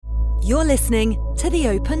You're listening to the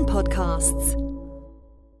Open Podcasts.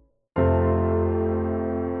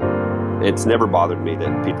 It's never bothered me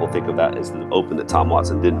that people think of that as the Open that Tom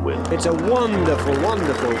Watson didn't win. It's a wonderful,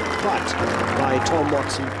 wonderful putt by Tom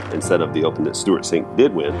Watson. Instead of the Open that Stewart Cink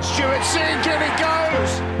did win. Stewart Cink, and it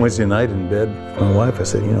goes! Wednesday night in bed, my wife, I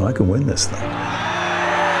said, I can win this thing.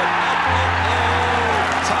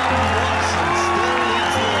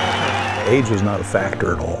 Age was not a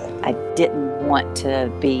factor at all. I didn't want to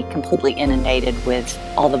be completely inundated with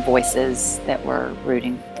all the voices that were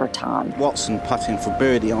rooting for Tom. Watson putting for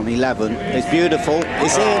birdie on 11. It's beautiful.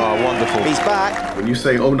 It's in. Oh, wonderful. He's back. When you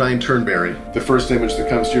say 09 Turnberry, the first image that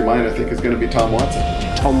comes to your mind, I think, is going to be Tom Watson.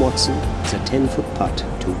 Tom Watson is a 10-foot putt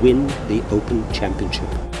to win the Open Championship.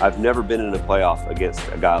 I've never been in a playoff against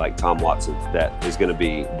a guy like Tom Watson that is going to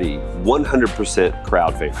be the 100%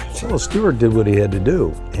 crowd favorite. Well, Stewart did what he had to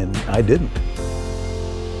do, and I didn't.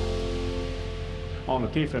 On the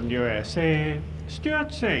tee from USA, Stewart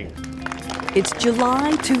Cink. It's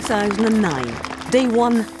July 2009, day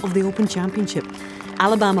one of the Open Championship.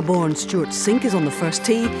 Alabama-born Stewart Cink is on the first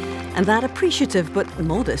tee, and that appreciative but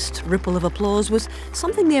modest ripple of applause was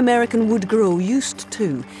something the American would grow used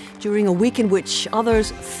to during a week in which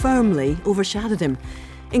others firmly overshadowed him,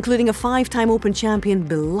 including a five-time Open champion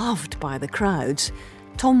beloved by the crowds,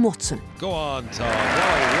 Tom Watson. Go on, Tom. What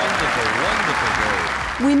a wonderful, wonderful day.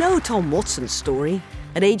 We know Tom Watson's story.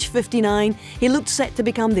 At age 59, he looked set to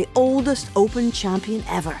become the oldest Open champion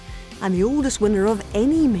ever and the oldest winner of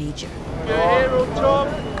any major.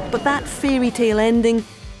 But that fairy tale ending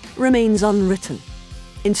remains unwritten.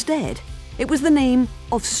 Instead, it was the name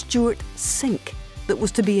of Stewart Cink that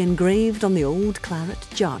was to be engraved on the old claret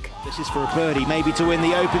jug. This is for a birdie, maybe to win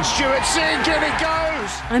the Open. Stewart Cink, and it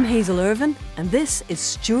goes! I'm Hazel Irvine, and this is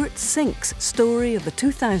Stewart Cink's story of the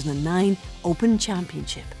 2009 Open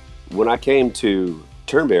Championship. When I came to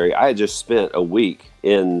Turnberry, I had just spent a week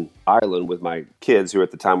in Ireland with my kids, who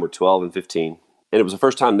at the time were 12 and 15. And it was the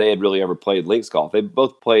first time they had really ever played links golf. They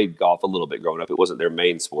both played golf a little bit growing up. It wasn't their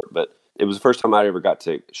main sport, but it was the first time I ever got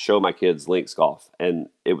to show my kids links golf. And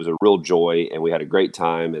it was a real joy, and we had a great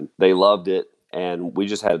time, and they loved it. And we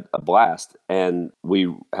just had a blast. And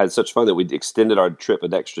we had such fun that we extended our trip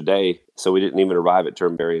an extra day. So we didn't even arrive at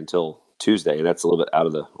Turnberry until Tuesday. And that's a little bit out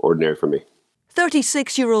of the ordinary for me.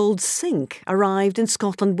 36-year-old Cink arrived in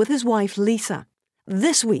Scotland with his wife Lisa.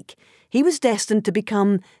 This week, he was destined to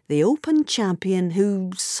become the Open champion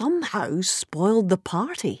who somehow spoiled the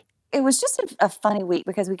party. It was just a funny week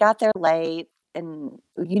because we got there late, and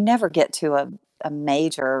you never get to a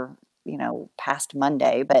major, past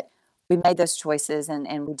Monday, but we made those choices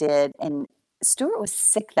and we did. And Stewart was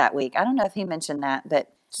sick that week. I don't know if he mentioned that,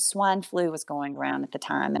 but swine flu was going around at the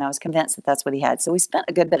time, and I was convinced that that's what he had. So we spent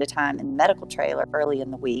a good bit of time in the medical trailer early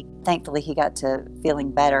in the week. Thankfully, he got to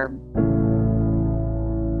feeling better.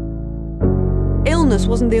 Illness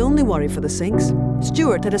wasn't the only worry for the Cinks.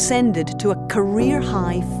 Stewart had ascended to a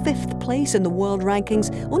career-high 5th place in the world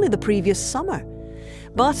rankings only the previous summer.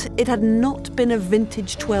 But it had not been a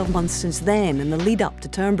vintage 12 months since then in the lead-up to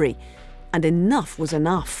Turnberry, and enough was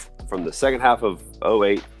enough. From the second half of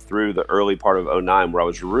 08 through the early part of 09, where I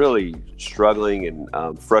was really struggling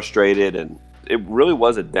and frustrated, and it really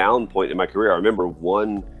was a down point in my career. I remember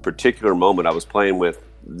one particular moment. I was playing with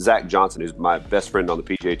Zach Johnson, who's my best friend on the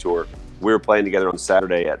PGA Tour. We were playing together on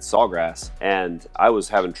Saturday at Sawgrass, and I was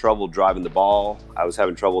having trouble driving the ball. I was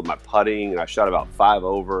having trouble with my putting, and I shot about 5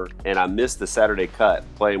 over, and I missed the Saturday cut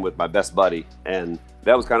playing with my best buddy, and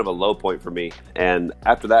that was kind of a low point for me. And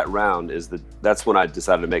after that round, that's when I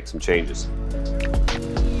decided to make some changes.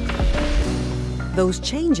 Those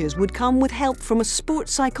changes would come with help from a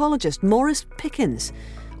sports psychologist, Maurice Pickens,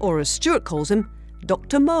 or as Stewart calls him,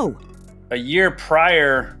 Dr. Mo. A year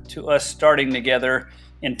prior to us starting together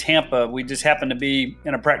in Tampa, we just happened to be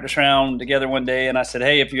in a practice round together one day, and I said,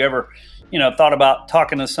 hey, if you ever, thought about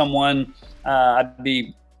talking to someone, I'd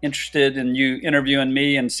be interested in you interviewing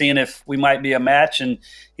me and seeing if we might be a match. And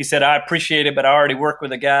he said, I appreciate it, but I already work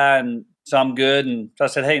with a guy, and so I'm good. And so I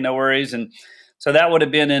said, hey, no worries. And so that would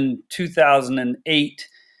have been in 2008.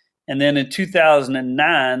 And then in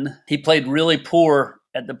 2009, he played really poor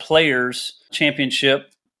at the Players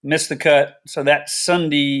Championship, missed the cut. So that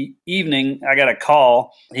Sunday evening, I got a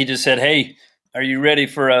call. He just said, hey, are you ready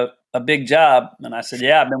for a big job? And I said,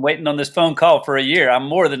 yeah, I've been waiting on this phone call for a year. I'm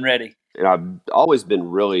more than ready. And I've always been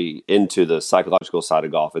really into the psychological side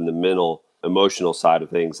of golf and the mental, emotional side of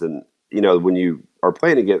things. And, when you are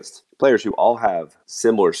playing against players who all have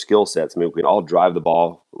similar skill sets, we can all drive the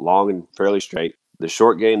ball long and fairly straight. The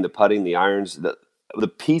short game, the putting, the irons, the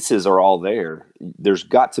pieces are all there. There's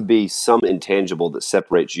got to be some intangible that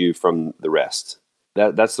separates you from the rest.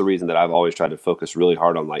 That's the reason that I've always tried to focus really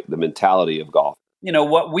hard on like the mentality of golf. You know,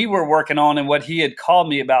 what we were working on and what he had called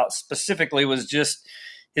me about specifically was just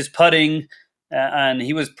his putting, and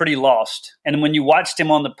he was pretty lost. And when you watched him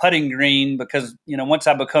on the putting green, because, you know, once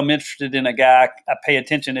I become interested in a guy, I pay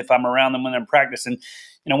attention if I'm around them when they're practicing.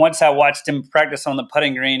 You know, once I watched him practice on the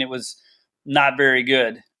putting green, it was not very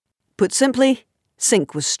good. Put simply,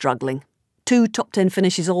 Cink was struggling. 2 top 10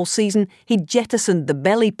 finishes all season, he'd jettisoned the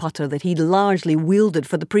belly putter that he'd largely wielded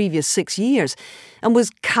for the previous 6 years and was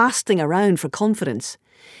casting around for confidence.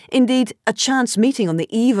 Indeed, a chance meeting on the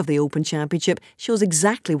eve of the Open Championship shows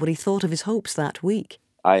exactly what he thought of his hopes that week.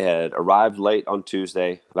 I had arrived late on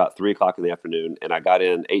Tuesday, about 3 o'clock in the afternoon, and I got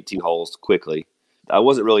in 18 holes quickly. I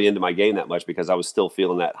wasn't really into my game that much because I was still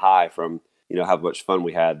feeling that high from, you know, how much fun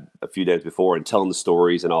we had a few days before and telling the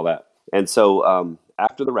stories and all that. And so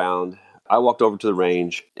after the round, I walked over to the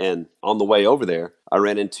range, and on the way over there, I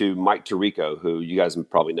ran into Mike Tirico, who you guys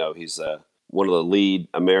probably know. He's one of the lead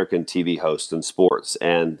American TV hosts in sports.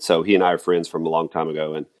 And so he and I are friends from a long time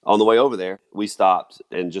ago. And on the way over there, we stopped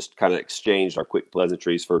and just kind of exchanged our quick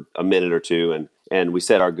pleasantries for a minute or two. And we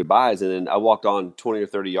said our goodbyes. And then I walked on 20 or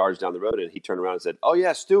 30 yards down the road, and he turned around and said, "Oh,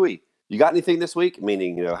 yeah, Stewie, you got anything this week?"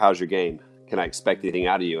 Meaning, you know, how's your game? Can I expect anything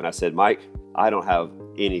out of you? And I said, "Mike, I don't have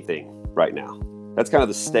anything right now." That's kind of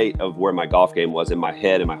the state of where my golf game was in my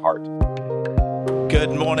head and my heart.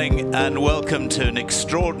 Good morning and welcome to an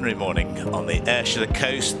extraordinary morning on the Ayrshire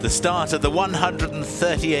coast, the start of the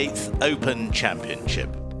 138th Open Championship.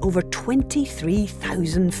 Over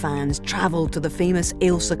 23,000 fans travelled to the famous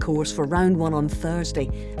Ailsa course for round 1 on Thursday,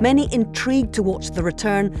 many intrigued to watch the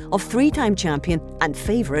return of 3-time champion and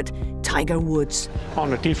favourite Tiger Woods. On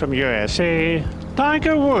the tee from USA,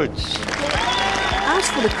 Tiger Woods. As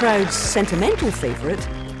for the crowd's sentimental favourite,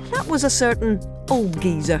 that was a certain old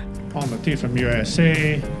geezer. On the tee from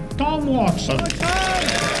USA, Tom Watson.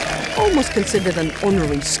 Almost considered an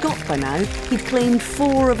honorary Scot by now, he'd claimed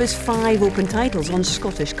 4 of his 5 Open titles on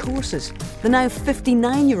Scottish courses. The now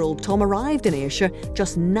 59-year-old Tom arrived in Ayrshire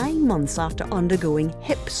just 9 months after undergoing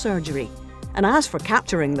hip surgery. And as for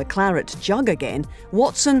capturing the claret jug again,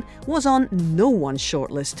 Watson was on no one's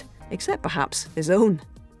shortlist, except perhaps his own.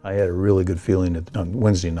 I had a really good feeling on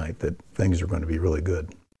Wednesday night that things were going to be really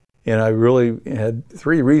good. And I really had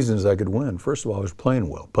 3 reasons I could win. First of all, I was playing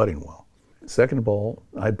well, putting well. Second of all,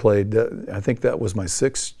 I'd played, I think that was my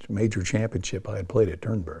 6th major championship I had played at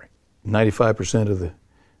Turnberry. 95% of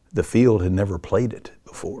the field had never played it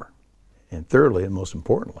before. And thirdly, and most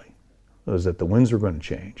importantly, was that the winds were going to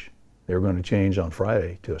change. They were going to change on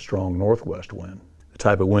Friday to a strong northwest wind. The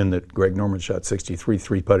type of wind that Greg Norman shot 63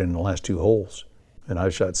 3-putting in the last 2 holes. And I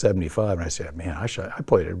shot 75, and I said, man, I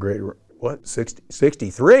played a great,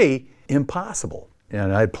 63? Impossible.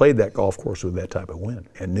 And I had played that golf course with that type of wind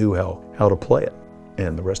and knew how to play it.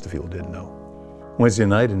 And the rest of the field didn't know. Wednesday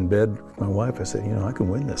night in bed with my wife, I said, you know, I can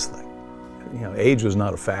win this thing. You know, age was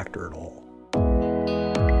not a factor at all.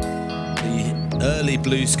 The early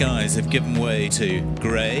blue skies have given way to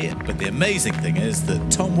grey, but the amazing thing is that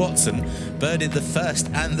Tom Watson birdied the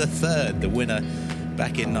 1st and the 3rd, the winner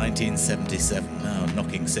back in 1977, now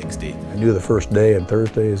knocking 60. I knew the first day and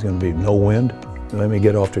Thursday is going to be no wind. Let me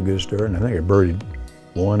get off to a good start, and I think I birdied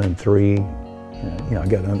 1 and 3. You know,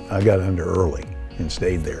 I got under early and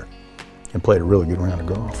stayed there and played a really good round of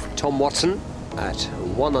golf. Tom Watson at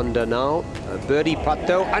 1 under now, a birdie putt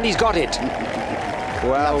though, and he's got it.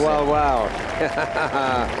 Wow.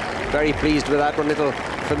 Very pleased with that one, little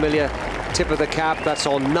familiar tip of the cap. That's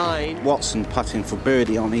on 9. Watson putting for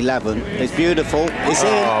birdie on 11. It's beautiful. It's in.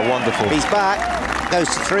 Oh, wonderful. He's back. Goes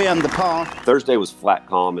to 3 under par. Thursday was flat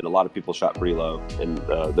calm, and a lot of people shot pretty low. And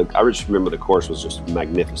I just remember the course was just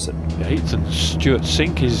magnificent. Yeah, Ethan Stewart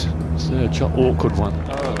Cink is an awkward one.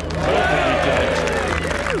 Oh,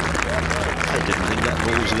 I didn't think that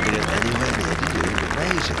ball was going to get anywhere near the green.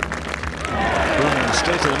 Amazing. Boom,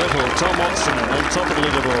 straight to the middle. Tom Watson on top of the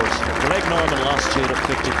leaderboard. Greg Norman last year at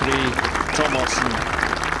 53. Tom Watson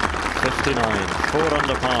 59. 4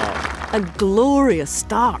 under par. A glorious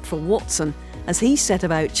start for Watson as he set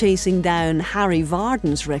about chasing down Harry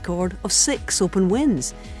Varden's record of 6 Open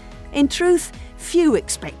wins. In truth, few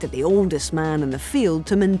expected the oldest man in the field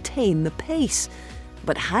to maintain the pace.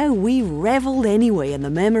 But how we revelled anyway in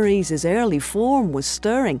the memories his early form was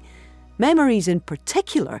stirring. Memories in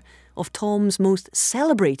particular of Tom's most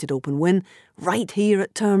celebrated Open win right here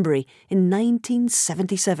at Turnberry in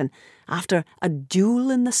 1977 after a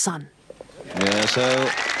duel in the sun. Yeah, so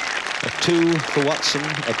a 2 for Watson,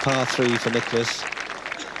 a par 3 for Nicklaus.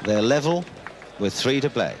 They're level with 3 to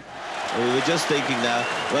play. We were just thinking now,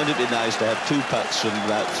 won't it be nice to have 2 putts from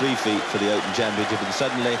about 3 feet for the Open Championship, and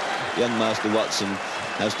suddenly young Master Watson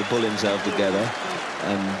has to pull himself together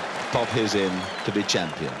and pop his in to be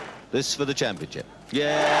champion. This for the championship.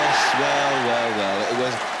 Yes, well. It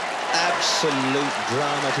was absolute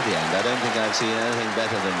drama to the end. I don't think I've seen anything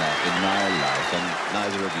better than that in my life, and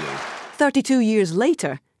neither of you. 32 years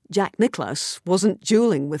later, Jack Nicklaus wasn't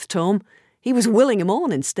duelling with Tom. He was willing him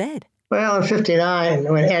on instead. Well, at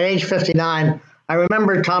age 59, I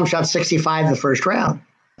remember Tom shot 65 the first round.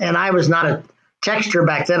 And I was not a texter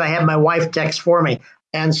back then. I had my wife text for me.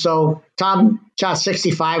 And so Tom shot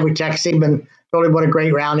 65. We texted him and told him what a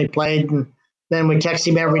great round he played. And then we text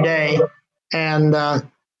him every day. And,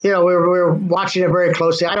 we were watching it very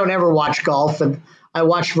closely. I don't ever watch golf, and I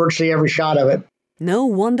watched virtually every shot of it. No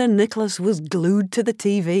wonder Nicklaus was glued to the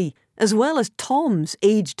TV. As well as Tom's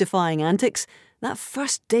age-defying antics, that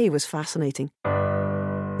first day was fascinating.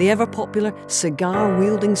 The ever-popular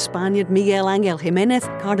cigar-wielding Spaniard Miguel Angel Jimenez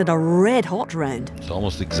carded a red-hot round. It's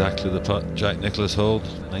almost exactly the putt Jack Nicklaus holed,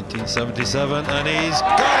 1977, and he's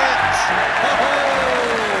got it! Oh!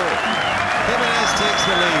 Jimenez takes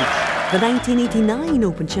the lead. The 1989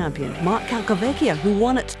 Open champion, Mark Calcavecchia, who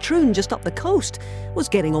won at Troon just up the coast, was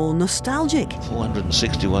getting all nostalgic.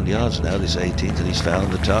 461 yards now, this 18th, and he's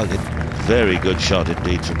found the target. Very good shot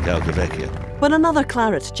indeed from Calcavecchia. But another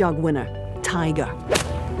Claret Jug winner, Tiger,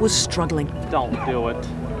 was struggling. Don't do it.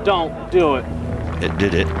 Don't do it. It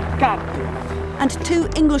did it. God. And 2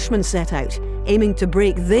 Englishmen set out, aiming to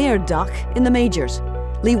break their duck in the majors,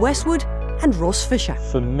 Lee Westwood and Ross Fisher.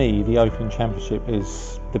 For me, the Open Championship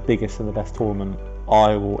is the biggest and the best tournament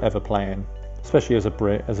I will ever play in, especially as a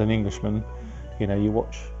Brit, as an Englishman. You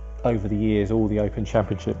watch over the years all the Open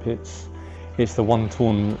Championship. It's the one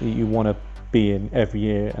tournament that you want to be in every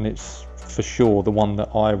year, and it's for sure the one that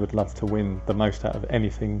I would love to win the most out of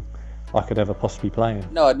anything I could ever possibly play in.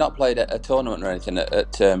 No, I'd not played at a tournament or anything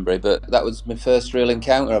at Turnberry, but that was my first real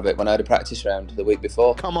encounter of it when I had a practice round the week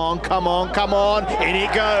before. Come on. In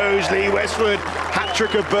it goes, Lee Westwood.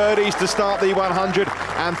 Hat-trick of birdies to start the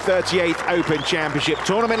 138th Open Championship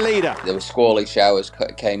tournament leader. There were squally showers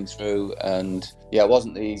came through, and it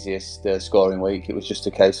wasn't the easiest scoring week. It was just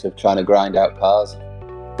a case of trying to grind out pars.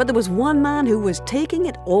 But there was one man who was taking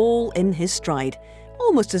it all in his stride,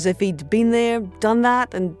 almost as if he'd been there, done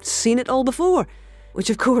that, and seen it all before, which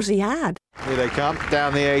of course he had. Here they come,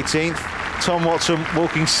 down the 18th. Tom Watson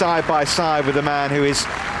walking side by side with a man who is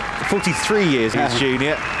 43 years his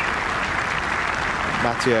junior.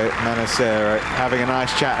 Matteo Manacero having a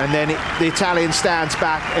nice chat, and then the Italian stands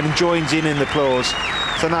back and joins in the applause.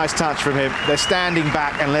 It's a nice touch from him. They're standing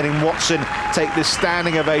back and letting Watson take this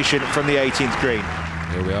standing ovation from the 18th green.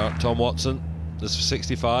 Here we are, Tom Watson. This for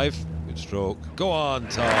 65. Good stroke. Go on,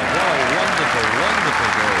 Tom. Wow, wonderful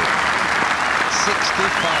goal.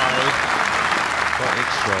 65. Quite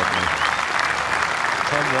extraordinary.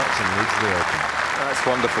 Tom Watson leads the Open. That's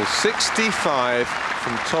wonderful. 65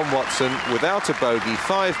 from Tom Watson without a bogey,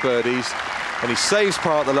 5 birdies, and he saves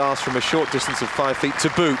par at the last from a short distance of 5 feet to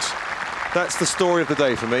boot. That's the story of the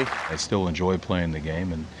day for me. I still enjoy playing the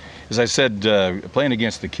game, and as I said, playing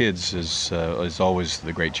against the kids is always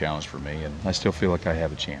the great challenge for me, and I still feel like I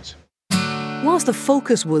have a chance. Whilst the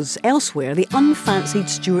focus was elsewhere, the unfancied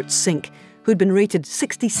Stewart Cink, who'd been rated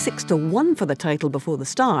 66-1 for the title before the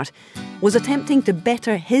start, was attempting to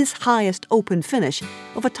better his highest Open finish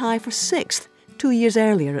of a tie for 6th 2 years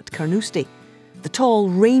earlier at Carnoustie. The tall,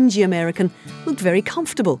 rangy American looked very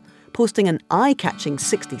comfortable, posting an eye-catching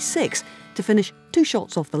 66 to finish 2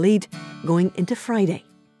 shots off the lead going into Friday.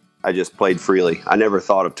 I just played freely. I never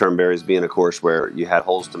thought of Turnberry as being a course where you had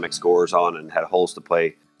holes to make scores on and had holes to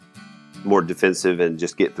play more defensive and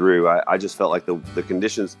just get through. I just felt like the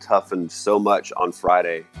conditions toughened so much on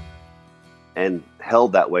Friday and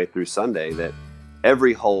held that way through Sunday that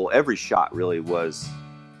every hole, every shot really was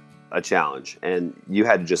a challenge, and you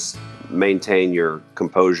had to just maintain your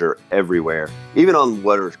composure everywhere, even on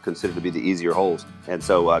what are considered to be the easier holes. And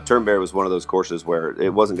so Turnberry was one of those courses where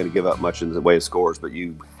it wasn't going to give up much in the way of scores, but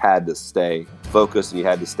you had to stay focused and you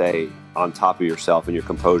had to stay on top of yourself and your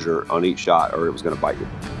composure on each shot, or it was going to bite you.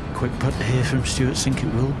 Quick putt here from Stewart Cink.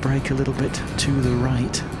 It will break a little bit to the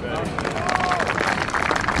right.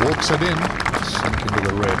 Walks it in, sink into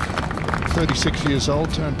the red. 36 years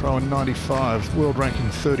old, turned pro in 95, world ranking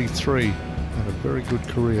 33, and a very good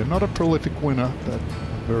career. Not a prolific winner, but a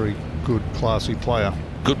very good, classy player.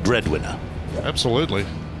 Good breadwinner. Absolutely.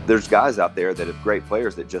 There's guys out there that have great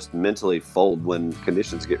players that just mentally fold when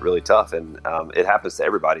conditions get really tough, and it happens to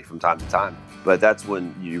everybody from time to time. But that's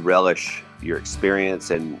when you relish your experience,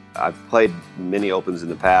 and I've played many opens in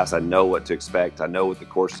the past. I know what to expect. I know what the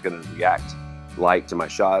course is going to react like to my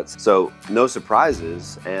shots. So no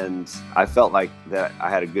surprises, and I felt like that I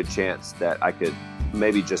had a good chance that I could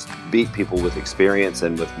maybe just beat people with experience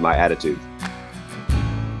and with my attitude.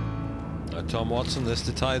 Tom Watson, this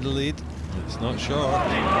to tie the lead. It's not sure.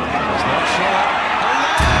 It's not sure.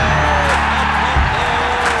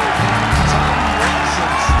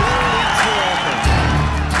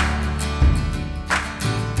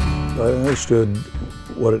 I understood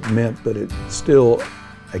what it meant, but it still,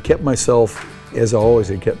 I kept myself, as I always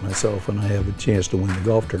had kept myself when I have a chance to win the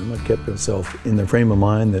golf tournament, I kept myself in the frame of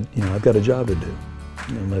mind that, I've got a job to do,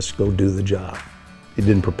 and let's go do the job. It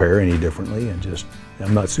didn't prepare any differently, and just,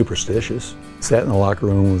 I'm not superstitious. Sat in the locker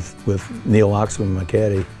room with Neil Oxman, my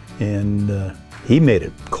caddy, and he made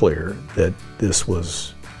it clear that this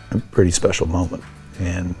was a pretty special moment.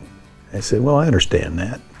 And I said, well, I understand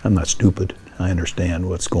that. I'm not stupid. I understand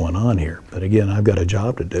what's going on here. But again, I've got a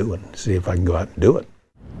job to do and see if I can go out and do it.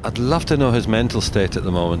 I'd love to know his mental state at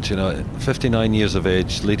the moment. 59 years of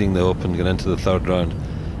age, leading the Open, going into the third round.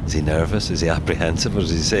 Is he nervous? Is he apprehensive? Or is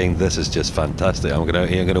he saying, this is just fantastic, I'm going out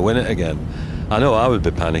here, I'm going to win it again? I know I would be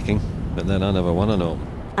panicking, but then I never want to know.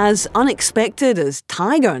 As unexpected as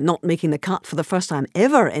Tiger not making the cut for the first time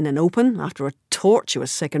ever in an Open after a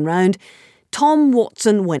tortuous second round, Tom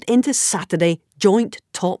Watson went into Saturday joint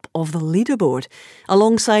top of the leaderboard,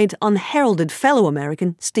 alongside unheralded fellow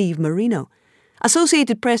American Steve Marino.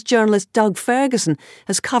 Associated Press journalist Doug Ferguson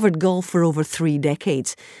has covered golf for over 3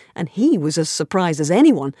 decades, and he was as surprised as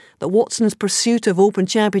anyone that Watson's pursuit of Open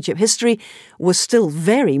Championship history was still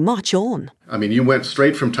very much on. I mean, you went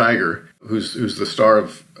straight from Tiger, who's the star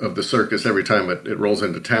of the circus every time it rolls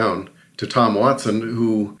into town, to Tom Watson,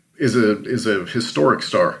 who is a historic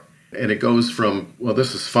star. And it goes from, well,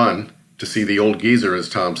 this is fun to see the old geezer, as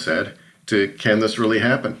Tom said, to can this really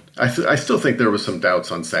happen? I still think there was some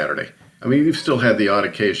doubts on Saturday. I mean, you've still had the odd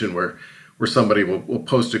occasion where somebody will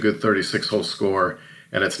post a good 36-hole score,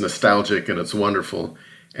 and it's nostalgic and it's wonderful,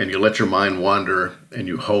 and you let your mind wander and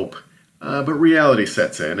you hope. But reality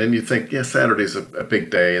sets in, and you think, yeah, Saturday's a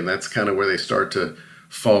big day, and that's kind of where they start to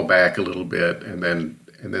fall back a little bit, and then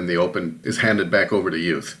the Open is handed back over to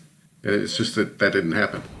youth. It's just that didn't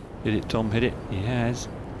happen. Hit it, Tom, hit it. He has.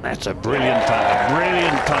 That's a brilliant putt, a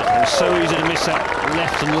brilliant putt. It's so easy to miss that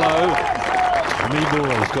left and low. Tommy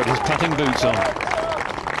Boyle's got his putting boots on.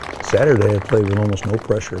 Saturday I played with almost no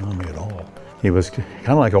pressure on me at all. It was kind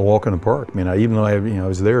of like a walk in the park. I mean, even though I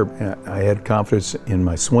was there, I had confidence in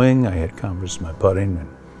my swing, I had confidence in my putting, and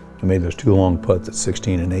I made those 2 long putts at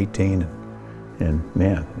 16 and 18, and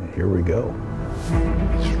man, here we go.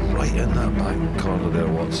 He's right in that back corner there,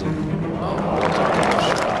 Watson. Oh, what a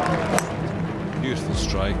gosh. Beautiful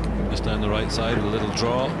strike, just down the right side with a little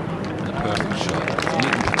draw, and a perfect shot. Meat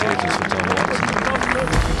and potatoes for Tom Watson.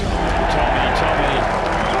 Tommy,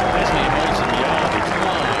 isn't he Molten yardage?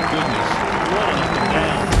 My goodness, what an up and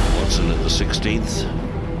down. Watson at the 16th.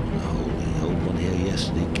 He held one here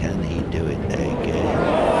yesterday. Can he do it again?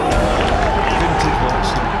 Vintage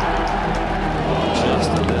Watson. Just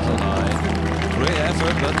a little high. Great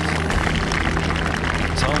effort, but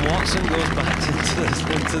Tom Watson goes back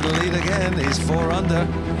into the lead again. He's 4 under.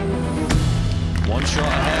 1 shot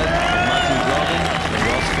ahead of Matthew Goggin and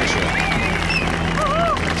Ross Fisher.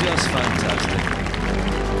 Just fantastic.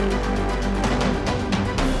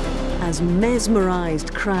 As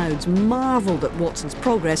mesmerised crowds marvelled at Watson's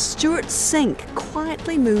progress, Stewart Cink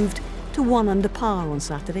quietly moved to 1 under par on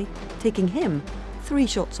Saturday, taking him 3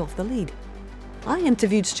 shots off the lead. I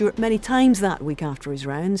interviewed Stewart many times that week after his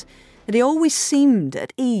rounds, and he always seemed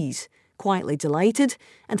at ease, quietly delighted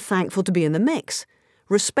and thankful to be in the mix,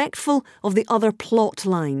 respectful of the other plot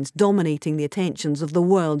lines dominating the attentions of the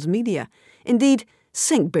world's media. Indeed,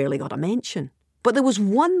 Cink barely got a mention. But there was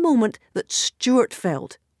one moment that Stewart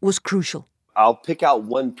felt was crucial. I'll pick out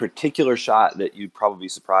one particular shot that you'd probably be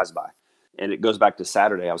surprised by. And it goes back to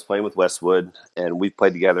Saturday. I was playing with Westwood, and we've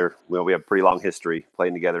played together. Well, we have a pretty long history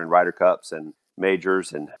playing together in Ryder Cups and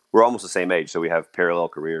majors, and we're almost the same age, so we have parallel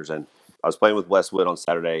careers. And I was playing with Westwood on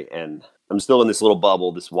Saturday, and I'm still in this little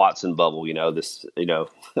bubble, this Watson bubble,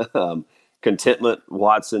 contentment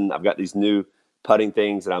Watson. I've got these new putting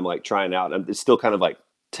things that I'm like trying out. It's still kind of like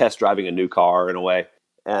test driving a new car in a way.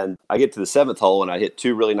 And I get to the 7th hole, and I hit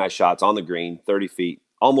 2 really nice shots on the green, 30 feet,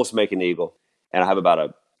 almost make an eagle. And I have about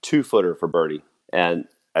a 2-footer for birdie. And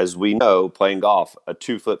as we know, playing golf, a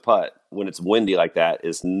 2-foot putt, when it's windy like that,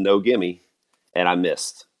 is no gimme. And I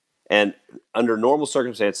missed. And under normal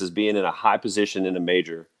circumstances, being in a high position in a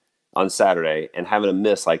major on Saturday and having a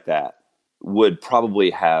miss like that would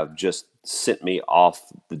probably have just sent me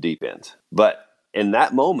off the deep end. But in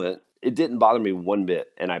that moment, it didn't bother me one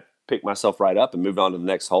bit. And I picked myself right up and moved on to the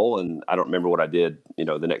next hole. And I don't remember what I did,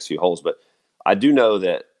 the next few holes, but I do know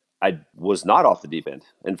that I was not off the deep end.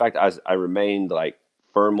 In fact, I remained like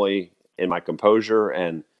firmly in my composure.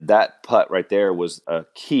 And that putt right there was a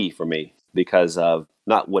key for me because of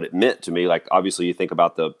not what it meant to me. Like, obviously you think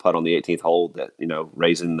about the putt on the 18th hole that,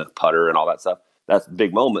 raising the putter and all that stuff. That's a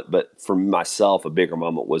big moment. But for myself, a bigger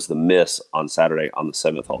moment was the miss on Saturday on the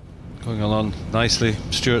 7th hole. Going along nicely,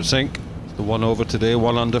 Stewart Cink. The 1 over today,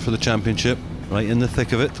 1 under for the championship, right in the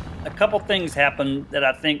thick of it. A couple things happened that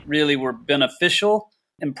I think really were beneficial.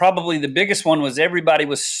 And probably the biggest one was everybody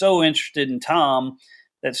was so interested in Tom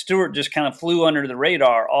that Stewart just kind of flew under the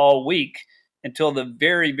radar all week until the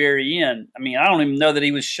very, very end. I mean, I don't even know that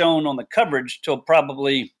he was shown on the coverage till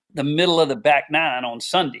probably the middle of the back nine on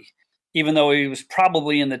Sunday, even though he was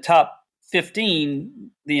probably in the top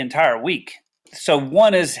 15 the entire week. So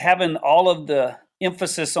one is having all of the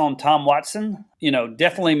emphasis on Tom Watson,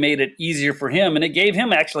 definitely made it easier for him. And it gave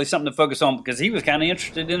him actually something to focus on because he was kind of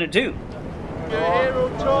interested in it too.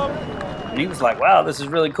 And he was like, wow, this is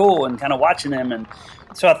really cool, and kind of watching him. And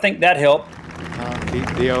so I think that helped. Can't keep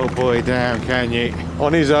the old boy down, can you?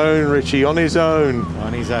 On his own, Richie, on his own.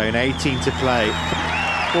 On his own, 18 to play.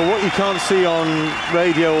 Well, what you can't see on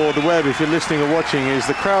radio or the web if you're listening or watching is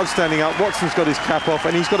the crowd standing up. Watson's got his cap off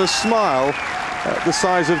and he's got a smile the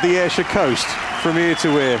size of the Ayrshire coast from ear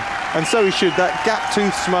to ear. And so he should. That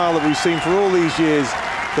gap-toothed smile that we've seen for all these years,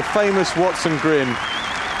 the famous Watson grin,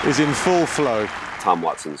 is in full flow. Tom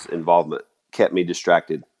Watson's involvement kept me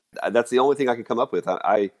distracted. That's the only thing I can come up with.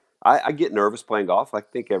 I get nervous playing golf. I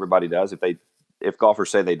think everybody does. If golfers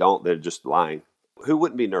say they don't, they're just lying. Who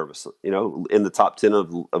wouldn't be nervous? In the top 10 of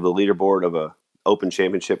the leaderboard of a Open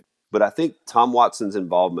Championship. But I think Tom Watson's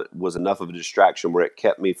involvement was enough of a distraction where it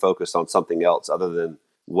kept me focused on something else other than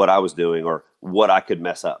what I was doing or what I could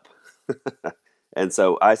mess up. And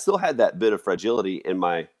so I still had that bit of fragility in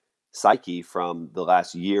my psyche from the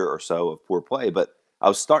last year or so of poor play, but I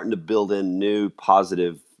was starting to build in new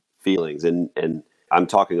positive feelings. And I'm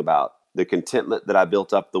talking about the contentment that I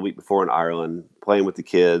built up the week before in Ireland, playing with the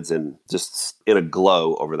kids and just in a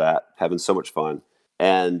glow over that, having so much fun.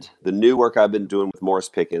 And the new work I've been doing with Morris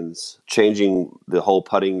Pickens, changing the whole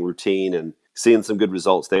putting routine and seeing some good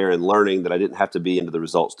results there and learning that I didn't have to be into the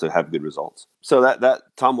results to have good results. So that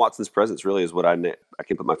Tom Watson's presence really is what I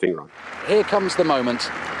can put my finger on. Here comes the moment.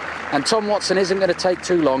 And Tom Watson isn't going to take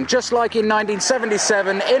too long. Just like in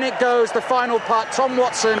 1977, in it goes, the final putt. Tom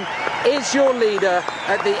Watson is your leader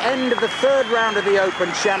at the end of the 3rd round of the Open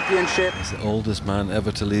Championship. He's the oldest man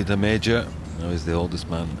ever to lead a major. Now he's the oldest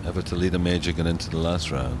man ever to lead a major going into the last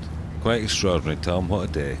round. Quite extraordinary, Tom. What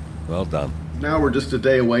a day. Well done. Now we're just a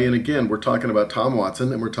day away, and again, we're talking about Tom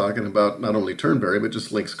Watson, and we're talking about not only Turnberry, but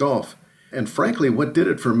just links golf. And frankly, what did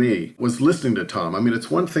it for me was listening to Tom. I mean, it's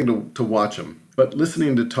one thing to watch him, but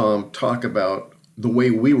listening to Tom talk about the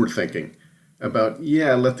way we were thinking about,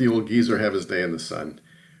 let the old geezer have his day in the sun.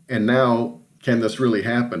 And now, can this really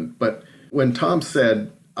happen? But when Tom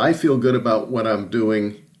said, I feel good about what I'm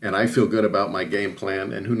doing, and I feel good about my game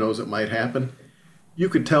plan, and who knows, it might happen, you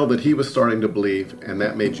could tell that he was starting to believe, and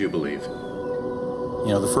that made you believe.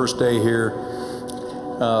 The first day here,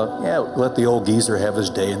 let the old geezer have his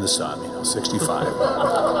day in the sun, 65.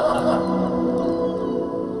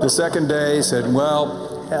 The second day said,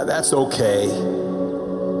 that's okay.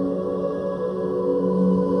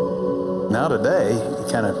 Now today, you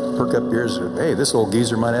kind of perk up your ears and say, hey, this old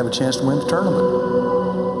geezer might have a chance to win the tournament.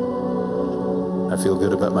 I feel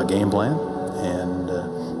good about my game plan, and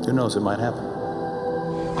who knows, it might happen.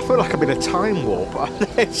 I feel like I'm in a time warp.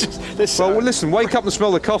 Well, listen, wake up and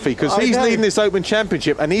smell the coffee, because he's leading this Open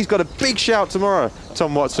Championship, and he's got a big shout tomorrow,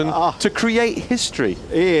 Tom Watson, to create history.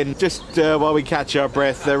 Ian, just while we catch our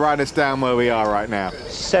breath, they're writing us down where we are right now.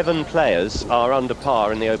 7 players are under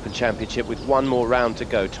par in the Open Championship with 1 more round to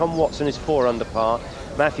go. Tom Watson is 4 under par.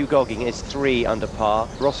 Matthew Gogging is 3 under par.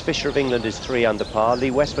 Ross Fisher of England is 3 under par.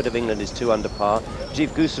 Lee Westwood of England is 2 under par. Jeev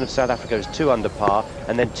Goosen of South Africa is 2 under par.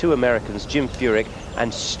 And then 2 Americans, Jim Furyk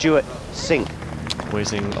and Stewart Cink.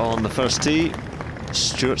 Waiting on the first tee,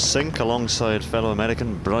 Stewart Cink alongside fellow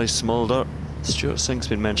American Bryce Mulder. Stewart Cink's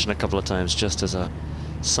been mentioned a couple of times just as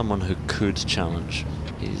someone who could challenge.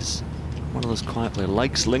 He's one of those quietly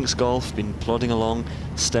likes links golf, been plodding along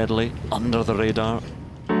steadily under the radar.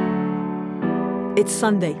 It's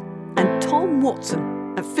Sunday, and Tom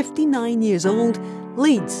Watson, at 59 years old,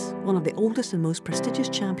 leads one of the oldest and most prestigious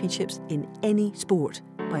championships in any sport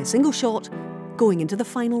by a single shot going into the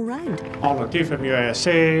final round. On the tee from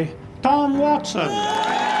USA, Tom Watson.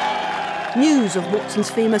 News of Watson's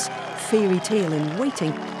famous fairy tale in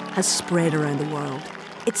waiting has spread around the world.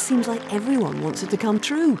 It seems like everyone wants it to come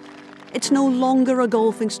true. It's no longer a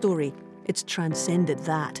golfing story. It's transcended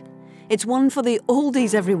that. It's one for the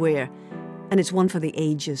oldies everywhere, and it's one for the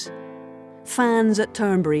ages. Fans at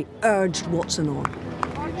Turnberry urged Watson on.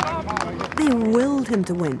 They willed him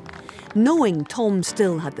to win, knowing Tom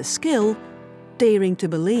still had the skill, daring to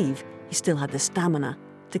believe he still had the stamina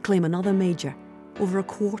to claim another major over a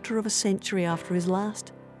quarter of a century after his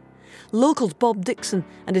last. Locals Bob Dixon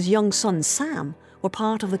and his young son Sam were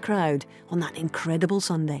part of the crowd on that incredible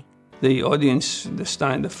Sunday. The audience, the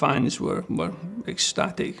fans were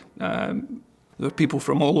ecstatic. There were people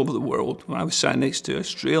from all over the world. I was sat next to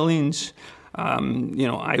Australians,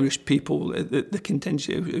 Irish people. The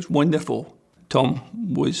contingent, it was wonderful. Tom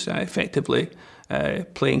was effectively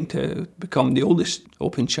playing to become the oldest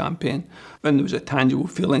Open champion, and there was a tangible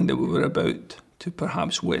feeling that we were about to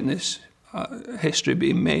perhaps witness history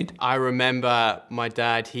being made. I remember my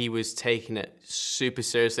dad, he was taking it super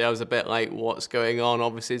seriously. I was a bit like, what's going on?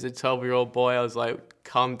 Obviously, as a 12-year-old boy, I was like,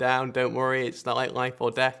 calm down, don't worry, it's not like life or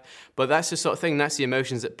death. But that's the sort of thing, that's the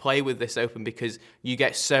emotions that play with this Open, because you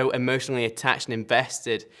get so emotionally attached and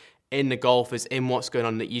invested in the golfers, in what's going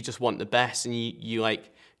on, that you just want the best, and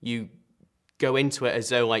you go into it as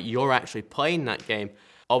though like you're actually playing that game.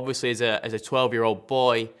 Obviously, as a 12-year-old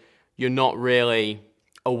boy, you're not really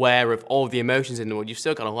aware of all the emotions in the world. You've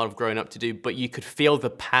still got a lot of growing up to do, but you could feel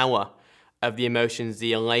the power of the emotions,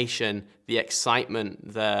 the elation, the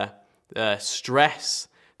excitement, the stress.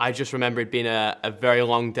 I just remember it being a very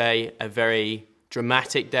long day, a very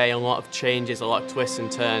dramatic day, a lot of changes, a lot of twists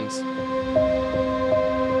and turns.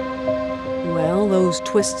 Well, those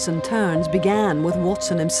twists and turns began with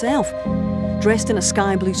Watson himself. Dressed in a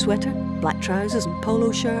sky blue sweater, black trousers and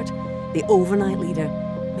polo shirt, the overnight leader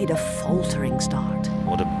made a faltering start.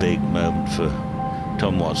 What a big moment for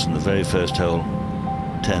Tom Watson, the very first hole,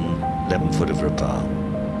 10, 11 footer for a par.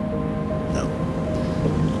 No.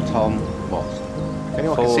 Tom what?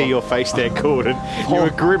 Anyone can see your face there, Gordon. You were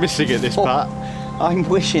grimacing at this putt. I'm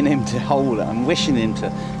wishing him to hold it. I'm wishing him to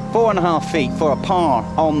 4.5 feet for a par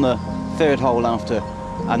on the third hole after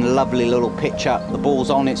a lovely little pitch up. The ball's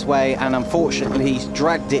on its way, and unfortunately he's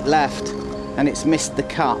dragged it left and it's missed the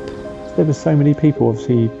cup. There were so many people.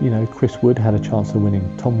 Obviously, Chris Wood had a chance of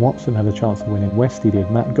winning. Tom Watson had a chance of winning. Westy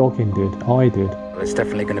did. Matt Goggin did. I did. It's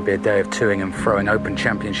definitely going to be a day of toing and froing. Open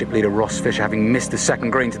Championship leader Ross Fisher, having missed the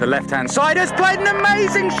second green to the left-hand side, has played an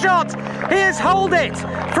amazing shot. He has holed it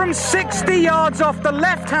from 60 yards off the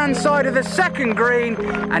left-hand side of the second green,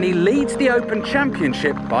 and he leads the Open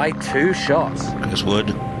Championship by 2 shots. Chris Wood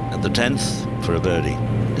at the 10th for a birdie.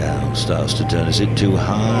 Down, starts to turn. Is it too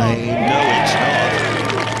high? No, it's not.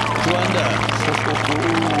 2 under.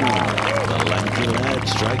 The lanky lad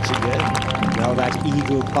strikes again. Now that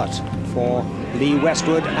eagle putt for Lee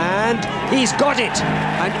Westwood, and he's got it!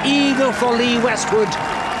 An eagle for Lee Westwood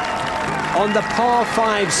on the par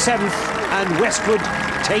 5 7th, and Westwood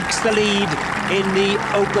takes the lead in the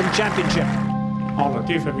Open Championship. On the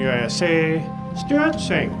tee from USA, Stewart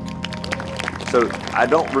Cink. So I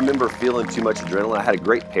don't remember feeling too much adrenaline. I had a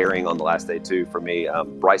great pairing on the last day too for me.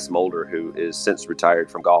 Bryce Mulder, who is since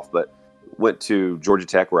retired from golf, but went to Georgia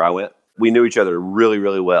Tech where I went. We knew each other really,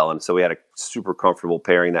 really well. And so we had a super comfortable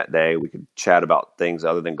pairing that day. We could chat about things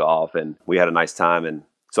other than golf, and we had a nice time. And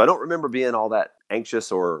so I don't remember being all that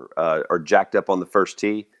anxious or jacked up on the first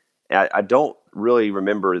tee. I don't really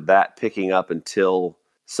remember that picking up until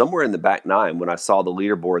somewhere in the back 9 when I saw the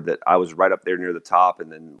leaderboard that I was right up there near the top,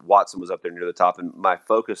 and then Watson was up there near the top. And my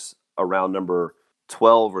focus around number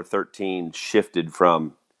 12 or 13 shifted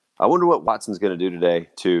from, I wonder what Watson's going to do today,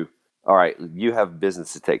 to, all right, you have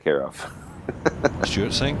business to take care of.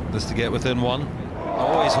 Stewart Cink, this to get within 1.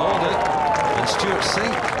 Always hold it. And Stewart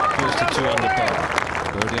Cink goes to 2 under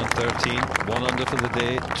par. Birdie on 13, 1 under for the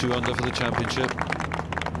day, 2 under for the championship.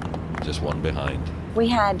 Just 1 behind. We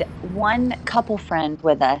had one couple friend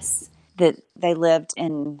with us that they lived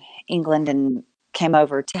in England and came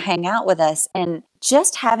over to hang out with us. And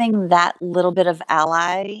just having that little bit of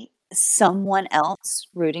ally, someone else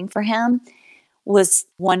rooting for him, was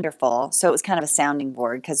wonderful. So it was kind of a sounding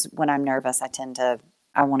board, because when I'm nervous,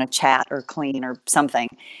 I want to chat or clean or something.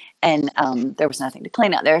 And there was nothing to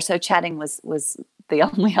clean out there. So chatting was the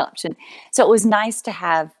only option. So it was nice to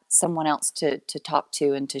have someone else to talk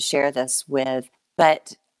to and to share this with.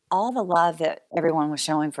 But all the love that everyone was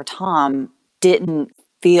showing for Tom didn't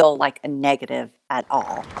feel like a negative at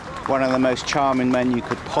all. One of the most charming men you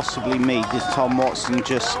could possibly meet is Tom Watson,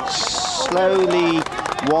 just slowly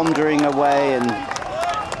wandering away and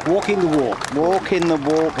walking the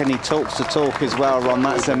walk, and he talks the talk as well, Ron.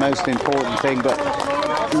 That's the most important thing. But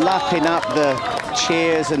lapping up the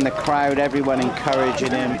cheers and the crowd, everyone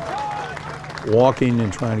encouraging him. Walking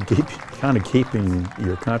and trying to keeping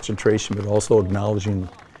your concentration, but also acknowledging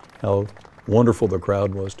how wonderful the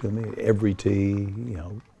crowd was to me. Every tee,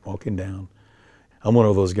 walking down. I'm one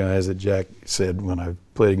of those guys that Jack said when I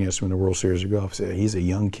played against him in the World Series of Golf, said, he's a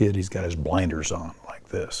young kid, he's got his blinders on like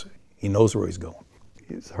this. He knows where he's going.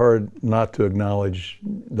 It's hard not to acknowledge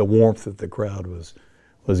the warmth that the crowd was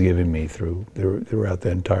giving me throughout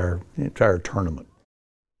the entire tournament.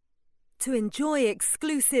 To enjoy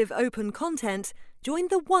exclusive Open content, join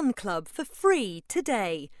the One Club for free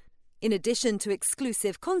today. In addition to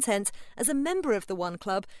exclusive content, as a member of the One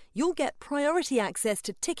Club, you'll get priority access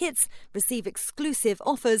to tickets, receive exclusive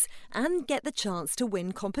offers, and get the chance to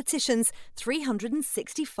win competitions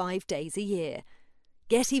 365 days a year.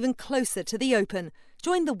 Get even closer to the Open.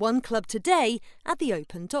 Join the One Club today at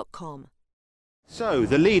theopen.com. So,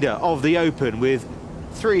 the leader of the Open with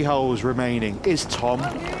 3 holes remaining is Tom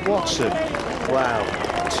Watson. Wow.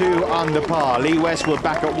 2 under par. Lee Westwood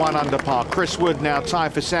back at 1 under par. Chris Wood now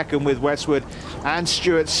tied for second with Westwood, and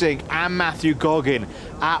Stewart Cink and Matthew Goggin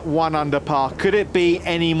at 1 under par. Could it be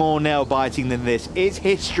any more nail-biting than this? Is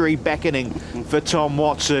history beckoning for Tom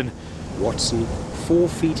Watson? Watson, 4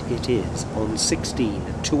 feet it is on 16,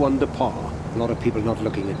 2 under par. A lot of people not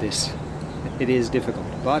looking at this. It is difficult,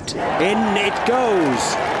 but in it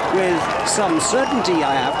goes with some certainty,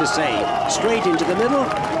 I have to say. Straight into the middle.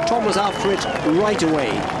 Tom was after it right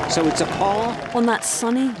away, so it's a par. On that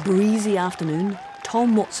sunny, breezy afternoon,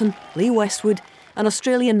 Tom Watson, Lee Westwood and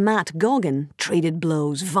Australian Matt Goggin traded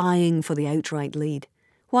blows, vying for the outright lead.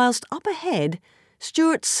 Whilst up ahead,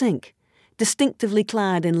 Stewart Cink, distinctively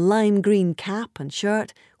clad in lime green cap and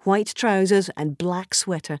shirt, white trousers and black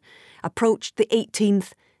sweater, approached the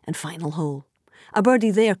 18th and final hole. A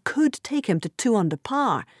birdie there could take him to 2 under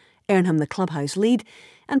par, earn him the clubhouse lead,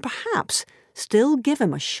 and perhaps still give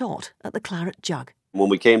him a shot at the claret jug. When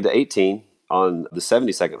we came to 18 on the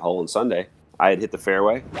 72nd hole on Sunday, I had hit the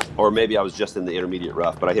fairway, or maybe I was just in the intermediate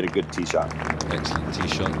rough, but I hit a good tee shot. Excellent tee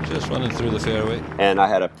shot, just running through the fairway. And I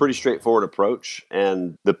had a pretty straightforward approach,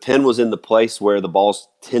 and the pin was in the place where the balls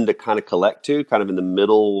tend to kind of collect to, kind of in the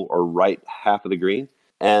middle or right half of the green.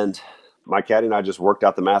 And my caddy and I just worked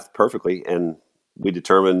out the math perfectly, and we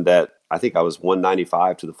determined that I think I was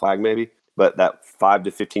 195 to the flag maybe, but that 5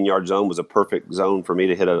 to 15 yard zone was a perfect zone for me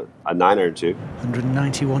to hit a 9-iron to.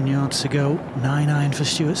 191 yards to go, 9-iron for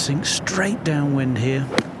Stewart Cink, straight downwind here.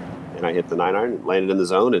 And I hit the 9-iron, landed in the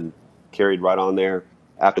zone, and carried right on there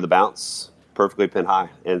after the bounce, perfectly pin high.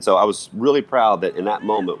 And so I was really proud that in that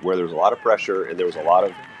moment where there was a lot of pressure and there was a lot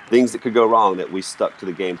of things that could go wrong, that we stuck to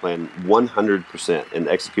the game plan 100% and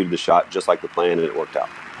executed the shot just like the plan, and it worked out.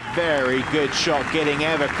 Very good shot, getting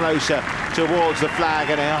ever closer towards the flag,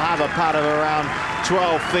 and he'll have a putt of around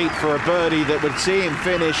 12 feet for a birdie that would see him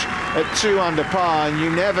finish at 2 under par. And you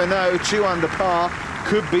never know, 2 under par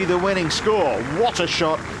could be the winning score. What a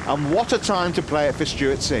shot, and what a time to play it for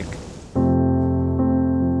Stewart Cink.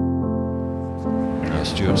 Now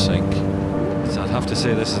Stewart Cink, I'd have to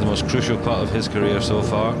say this is the most crucial part of his career so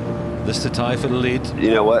far. This to tie for the lead. You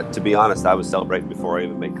know what, to be honest, I was celebrating before I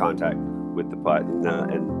even made contact with the putt.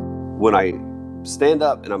 And when I stand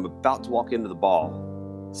up and I'm about to walk into the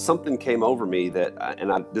ball, something came over me that,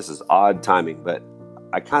 this is odd timing, but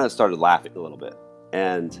I kind of started laughing a little bit.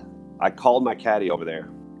 And I called my caddy over there,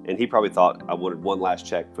 and he probably thought I wanted one last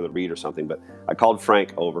check for the read or something, but I called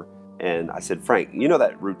Frank over, and I said, Frank, you know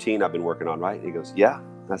that routine I've been working on, right? And he goes, yeah.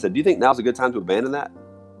 And I said, do you think now's a good time to abandon that?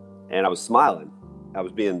 And I was smiling. I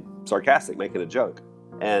was being sarcastic, making a joke.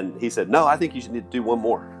 And he said, no, I think you should need to do one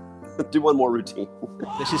more. Do one more routine.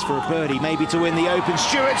 This is for a birdie, maybe to win the Open.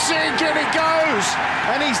 Stewart Cink, and it goes!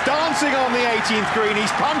 And he's dancing on the 18th green.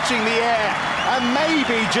 He's punching the air. And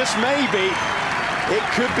maybe, just maybe, it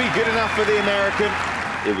could be good enough for the American.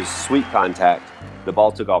 It was sweet contact. The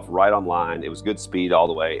ball took off right on line. It was good speed all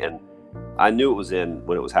the way. And I knew it was in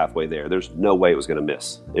when it was halfway there. There's no way it was going to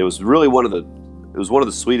miss. It was really one of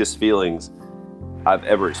the sweetest feelings I've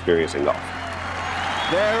ever experienced in golf.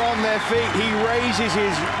 They're on their feet. He raises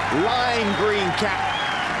his lime green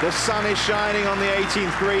cap. The sun is shining on the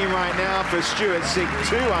 18th green right now for Stewart Cink,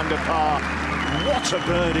 2 under par. What a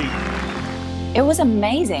birdie. It was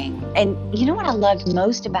amazing. And you know what I loved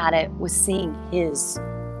most about it was seeing his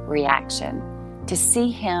reaction. To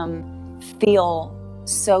see him feel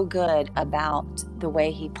so good about the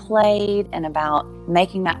way he played and about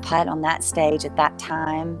making that putt on that stage at that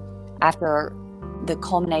time after the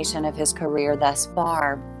culmination of his career thus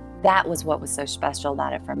far. That was what was so special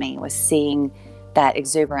about it for me, was seeing that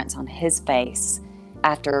exuberance on his face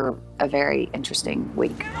after a very interesting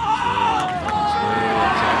week.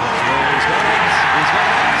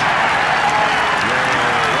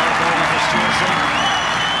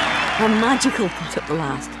 A magical putt at the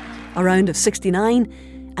last. A round of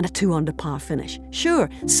 69 and a 2-under par finish. Sure,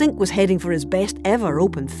 Cink was heading for his best ever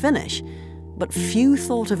Open finish, but few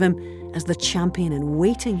thought of him as the champion in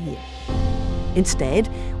waiting here. Instead,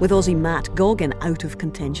 with Aussie Matt Goggin out of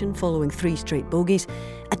contention following 3 straight bogeys,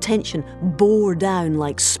 attention bore down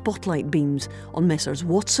like spotlight beams on Messrs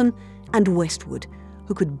Watson and Westwood,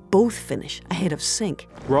 who could both finish ahead of Cink.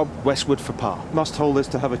 Rob, Westwood for par. Must hold this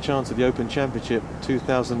to have a chance at the Open Championship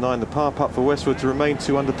 2009. The par putt for Westwood to remain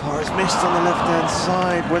 2 under par is missed on the left-hand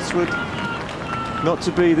side. Westwood, not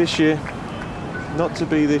to be this year. Not to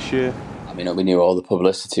be this year. I mean, we knew all the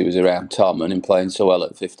publicity was around Tom and him playing so well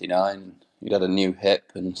at 59. He'd had a new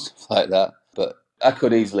hip and stuff like that. But I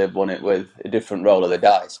could easily have won it with a different roll of the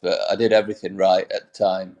dice, but I did everything right at the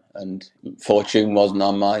time. And fortune wasn't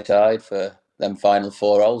on my side for them final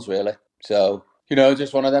 4 holes, really. So,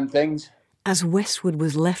 just one of them things. As Westwood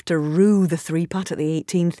was left to rue the 3-putt at the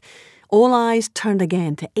 18th, all eyes turned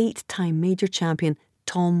again to 8-time major champion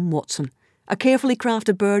Tom Watson. A carefully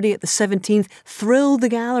crafted birdie at the 17th thrilled the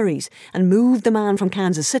galleries and moved the man from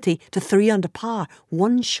Kansas City to 3 under par,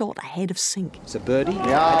 1 shot ahead of Cink. It's a birdie,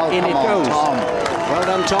 and in it goes. Tom. Well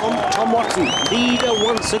done, Tom. Tom Watson, leader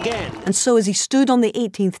once again. And so as he stood on the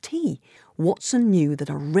 18th tee, Watson knew that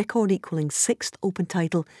a record-equalling 6th Open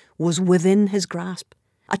title was within his grasp.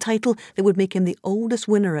 A title that would make him the oldest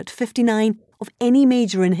winner at 59 of any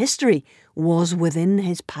major in history was within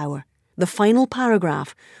his power. The final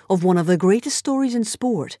paragraph of one of the greatest stories in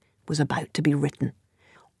sport was about to be written.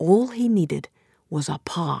 All he needed was a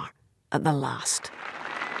par at the last.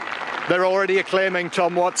 They're already acclaiming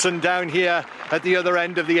Tom Watson down here at the other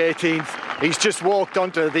end of the 18th. He's just walked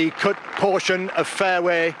onto the cut portion of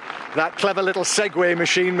fairway. That clever little Segway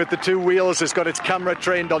machine with the 2 wheels has got its camera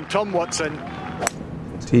trained on Tom Watson.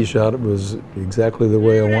 Tee shot, it was exactly the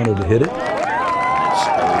way I wanted to hit it.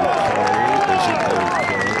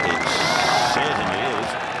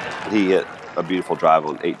 He hit a beautiful drive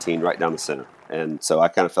on 18 right down the center. And so I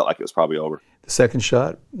kind of felt like it was probably over. The second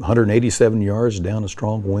shot, 187 yards down a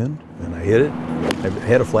strong wind, and I hit it. I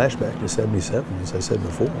had a flashback to 77, as I said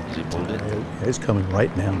before. It's coming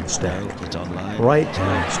right down the stack. Right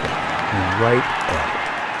down the stack. And right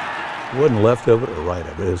at it. It wasn't left of it or right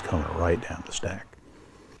of it. It was coming right down the stack.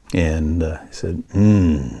 And I said,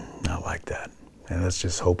 I like that. And let's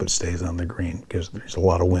just hope it stays on the green because there's a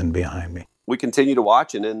lot of wind behind me. We continued to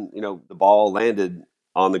watch, and then, the ball landed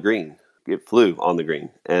on the green. It flew on the green.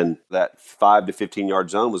 And that 5 to 15 yard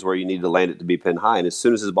zone was where you needed to land it to be pin high. And as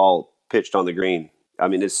soon as his ball pitched on the green,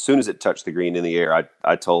 as soon as it touched the green in the air,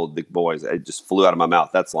 I told the boys, it just flew out of my mouth.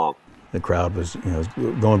 That's long. The crowd was,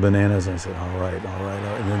 going bananas. And I said, all right.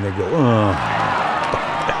 And then they go, oh.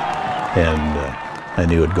 And I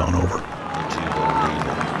knew it had gone over.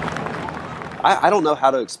 I don't know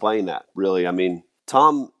how to explain that, really.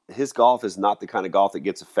 Tom, his golf is not the kind of golf that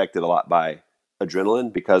gets affected a lot by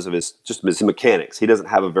adrenaline because of his mechanics. He doesn't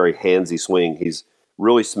have a very handsy swing. He's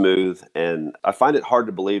really smooth, and I find it hard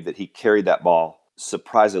to believe that he carried that ball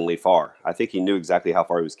surprisingly far. I think he knew exactly how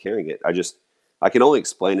far he was carrying it. I can only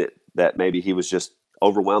explain it that maybe he was just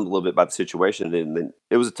overwhelmed a little bit by the situation, and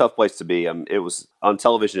it was a tough place to be. It was on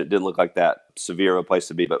television. It didn't look like that severe of a place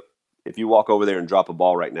to be, but if you walk over there and drop a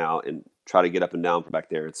ball right now and try to get up and down from back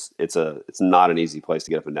there, it's not an easy place to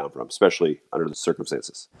get up and down from, especially under the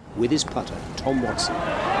circumstances. With his putter, Tom Watson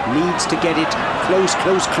needs to get it close,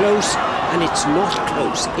 and it's not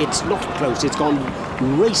close. It's not close. It's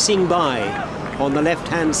gone racing by on the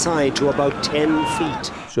left-hand side to about 10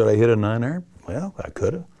 feet. Should I hit a 9-iron? Well, I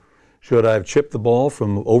could have. Should I have chipped the ball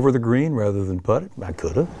from over the green rather than putt it? I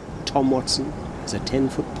could have. Tom Watson has a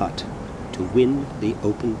 10-foot putt to win the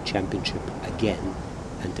Open Championship again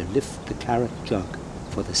and to lift the claret jug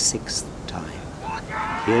for the 6th time.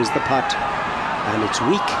 Here's the putt, and it's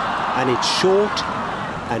weak, and it's short,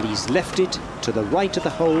 and he's left it to the right of the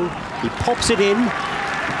hole. He pops it in,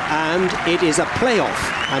 and it is a playoff,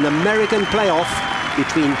 an American playoff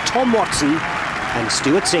between Tom Watson and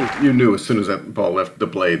Stewart Cink. You knew as soon as that ball left the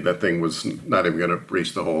blade, that thing was not even going to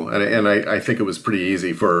reach the hole. And I think it was pretty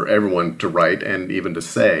easy for everyone to write and even to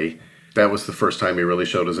say that was the first time he really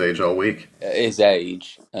showed his age all week. His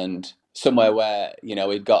age, and somewhere where,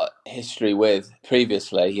 he'd got history with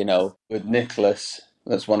previously, with Nicklaus.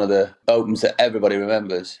 That's one of the Opens that everybody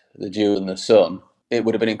remembers, the Dew and the Sun. It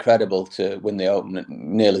would have been incredible to win the Open at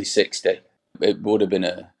nearly 60. It would have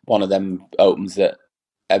been one of them Opens that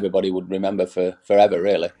everybody would remember for forever,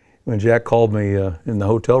 really. when Jack called me in the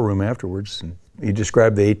hotel room afterwards, and he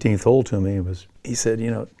described the 18th hole to me, he said,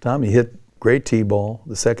 Tom, you hit great tee ball.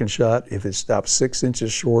 The second shot, if it stops 6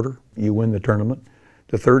 inches shorter, you win the tournament.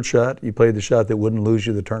 The third shot, you played the shot that wouldn't lose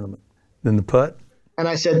you the tournament. Then the putt. And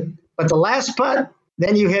I said, but the last putt,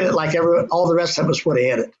 then you hit it like all the rest of us would have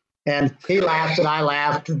hit it. And he laughed and I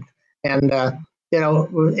laughed, and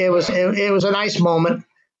it was a nice moment.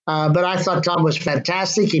 But I thought Tom was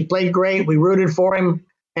fantastic. He played great. We rooted for him,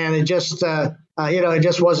 and it just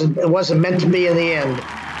wasn't meant to be in the end.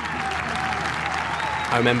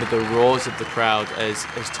 I remember the roars of the crowd as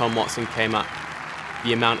Tom Watson came up.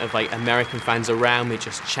 The amount of American fans around me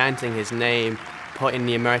just chanting his name, putting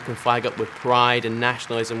the American flag up with pride and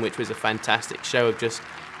nationalism, which was a fantastic show of just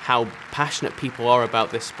how passionate people are about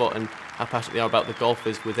this sport and how passionate they are about the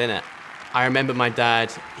golfers within it. I remember my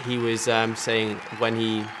dad, he was saying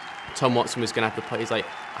when Tom Watson was going to have to play, he's like,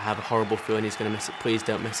 I have a horrible feeling he's going to miss it. Please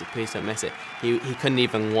don't miss it. Please don't miss it. He couldn't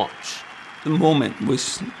even watch. The moment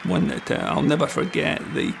was one that I'll never forget.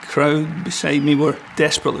 The crowd beside me were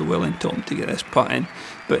desperately willing Tom to get this putt in,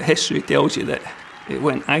 but history tells you that it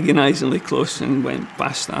went agonisingly close and went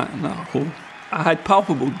past that hole. I had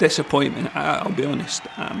palpable disappointment, I'll be honest.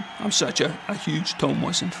 I'm such a huge Tom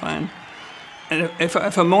Watson fan. And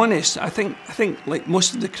if I'm honest, I think like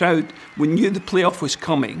most of the crowd, we knew the playoff was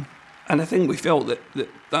coming, and I think we felt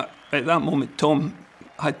that at that moment Tom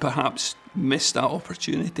had perhaps missed that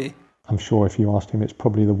opportunity. I'm sure if you asked him, it's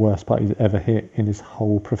probably the worst putt he's ever hit in his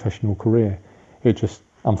whole professional career. It just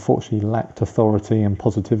unfortunately lacked authority and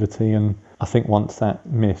positivity, and I think once that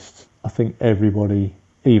missed, I think everybody,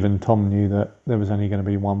 even Tom, knew that there was only going to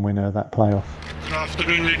be one winner of that playoff. Good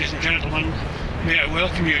afternoon, ladies and gentlemen. May I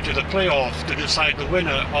welcome you to the playoff to decide the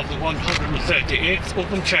winner of the 138th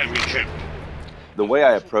Open Championship. The way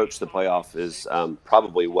I approached the playoff is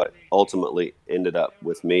probably what ultimately ended up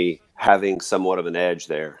with me having somewhat of an edge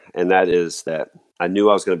there. And that is that I knew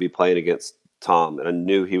I was going to be playing against Tom, and I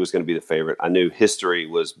knew he was going to be the favorite. I knew history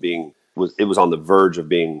was on the verge of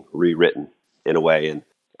being rewritten in a way. And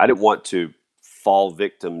I didn't want to fall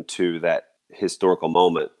victim to that historical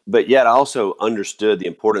moment. But yet I also understood the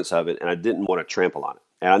importance of it, and I didn't want to trample on it.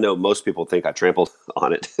 And I know most people think I trampled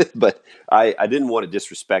on it, but I didn't want to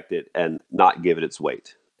disrespect it and not give it its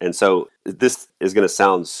weight. And so this is going to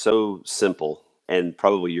sound so simple, and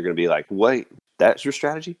probably you're going to be like, wait, that's your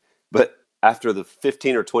strategy? But after the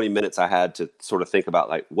 15 or 20 minutes I had to sort of think about,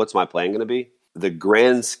 like, what's my plan going to be? The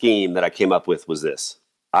grand scheme that I came up with was this.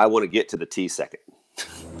 I want to get to the tee second.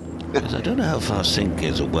 Because I don't know how far Cink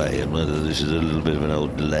gets away and whether this is a little bit of an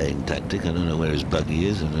old delaying tactic. I don't know where his buggy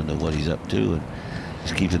is. I don't know what he's up to. And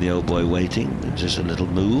he's keeping the old boy waiting. It's just a little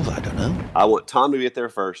move. I don't know. I want Tom to get there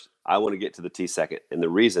first. I want to get to the tee second. And the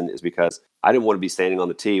reason is because I didn't want to be standing on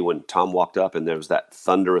the tee when Tom walked up and there was that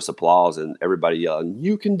thunderous applause and everybody yelling,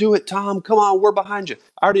 "You can do it, Tom. Come on, we're behind you."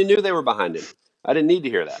 I already knew they were behind him. I didn't need to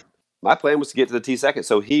hear that. My plan was to get to the tee second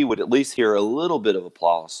so he would at least hear a little bit of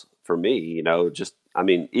applause for me,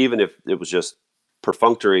 even if it was just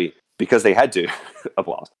perfunctory because they had to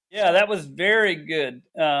applause. Yeah, that was very good.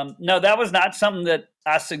 No, that was not something that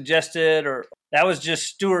I suggested, or that was just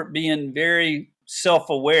Stewart being very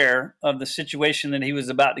self-aware of the situation that he was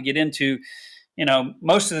about to get into.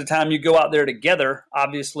 Most of the time you go out there together,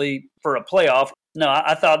 obviously, for a playoff. No,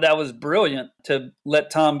 I thought that was brilliant to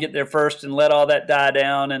let Tom get there first and let all that die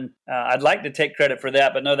down. And I'd like to take credit for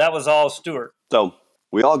that, but no, that was all Stewart. So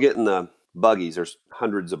we all get in the buggies. There's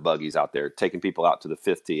hundreds of buggies out there taking people out to the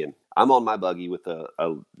 5th tee. And I'm on my buggy with a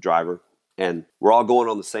driver, and we're all going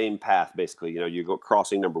on the same path, basically. You go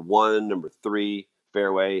crossing number 1, number 3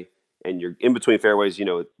 fairway, and you're in between fairways.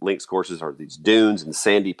 Links courses are these dunes and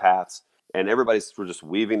sandy paths, and everybody's just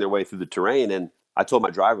weaving their way through the terrain. And I told my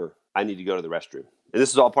driver, I need to go to the restroom. And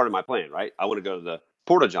this is all part of my plan, right? I want to go to the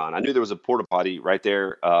porta-john. I knew there was a porta potty right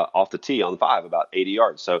there off the tee on the 5, about 80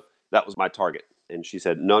 yards. So that was my target. And she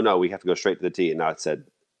said, no, we have to go straight to the tee. And I said,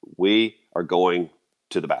 we are going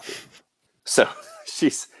to the bathroom. So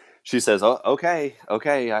she says, oh, okay,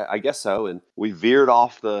 I guess so. And we veered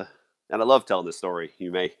off and I love telling this story.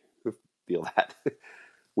 You may feel that.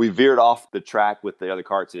 We veered off the track with the other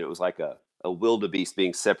carts, and it was like a wildebeest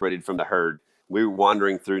being separated from the herd. We were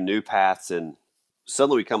wandering through new paths, and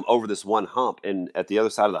suddenly we come over this one hump, and at the other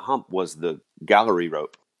side of the hump was the gallery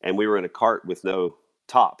rope. And we were in a cart with no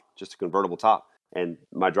top, just a convertible top. And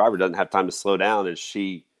my driver doesn't have time to slow down, and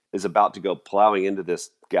she is about to go plowing into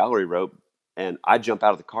this gallery rope. And I jump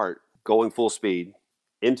out of the cart, going full speed,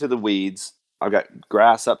 into the weeds. I've got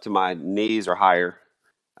grass up to my knees or higher.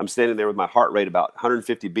 I'm standing there with my heart rate about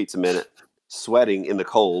 150 beats a minute, sweating in the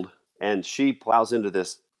cold. And she plows into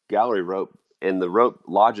this gallery rope and the rope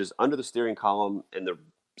lodges under the steering column, and the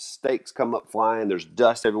stakes come up flying. There's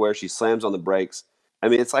dust everywhere. She slams on the brakes. I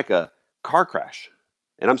mean, it's like a car crash.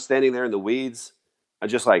 And I'm standing there in the weeds. I'm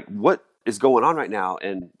just like, what is going on right now?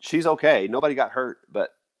 And she's okay. Nobody got hurt,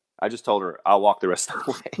 but I just told her I'll walk the rest of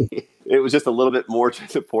the way. It was just a little bit more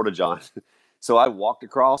to the porta-john. So I walked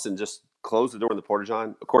across and just closed the door in the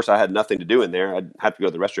porta-john. Of course, I had nothing to do in there. I had to go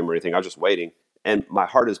to the restroom or anything. I was just waiting. And my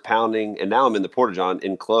heart is pounding. And now I'm in the porta-john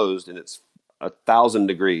enclosed, and it's 1,000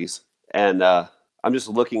 degrees. And I'm just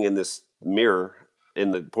looking in this mirror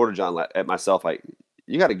in the porta-john at myself like,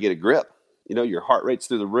 you got to get a grip. You know, your heart rate's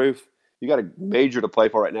through the roof. You got a major to play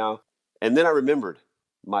for right now. And then I remembered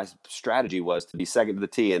my strategy was to be second to the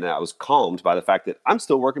tee, and I was calmed by the fact that I'm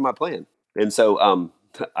still working my plan. And so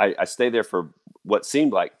I stayed there for what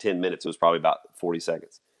seemed like 10 minutes. It was probably about 40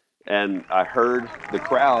 seconds. And I heard the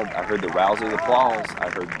crowd. I heard the rousing applause. I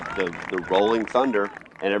heard the rolling thunder,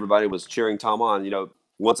 and everybody was cheering Tom on. You know,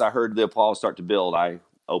 once I heard the applause start to build, I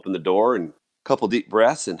opened the door and a couple deep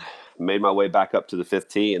breaths and made my way back up to the fifth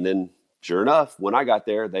tee. And then, sure enough, when I got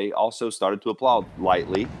there, they also started to applaud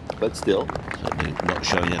lightly, but still. Not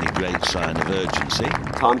showing any great sign of urgency.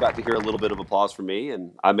 Tom got to hear a little bit of applause from me,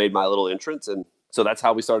 and I made my little entrance, and so that's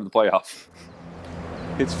how we started the playoff.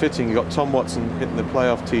 It's fitting. You've got Tom Watson hitting the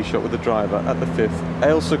playoff tee shot with the driver at the fifth.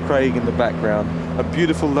 Ailsa Craig in the background. A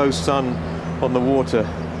beautiful low sun on the water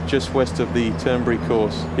just west of the Turnberry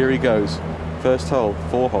course. Here he goes. First hole,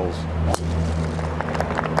 4 holes.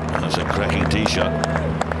 That's a cracking tee shot.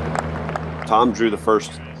 Tom drew the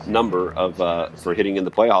first number of for hitting in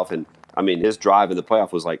the playoff, and I mean, his drive in the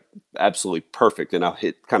playoff was like absolutely perfect, and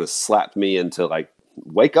it kind of slapped me into like,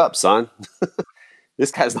 wake up, son.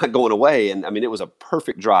 This guy's not going away. And I mean, it was a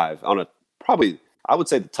perfect drive on probably, I would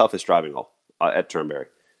say, the toughest driving hole at Turnberry.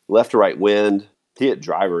 Left to right wind. He hit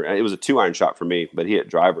driver. It was a 2-iron shot for me, but he hit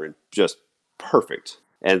driver and just perfect.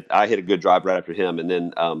 And I hit a good drive right after him. And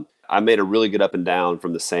then I made a really good up and down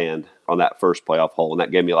from the sand on that first playoff hole, and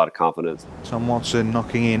that gave me a lot of confidence. Tom Watson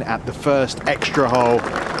knocking in at the first extra hole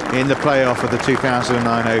in the playoff of the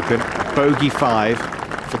 2009 Open. Bogey 5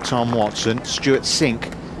 for Tom Watson. Stewart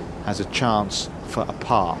Cink has a chance for a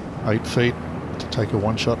par. 8 feet to take a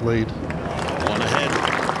one-shot lead. One ahead.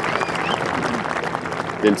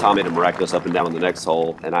 Then Tom made a miraculous up and down on the next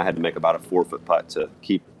hole, and I had to make about a 4-foot putt to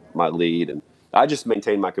keep my lead. And I just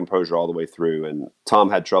maintained my composure all the way through. And Tom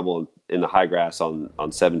had trouble in the high grass on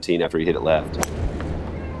 17 after he hit it left.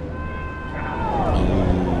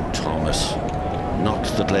 Oh, Thomas, not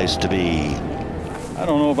the place to be. I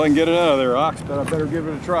don't know if I can get it out of there, Ox, but I better give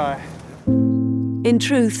it a try. In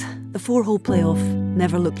truth, the 4-hole playoff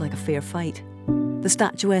never looked like a fair fight. The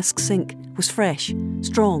statuesque Cink was fresh,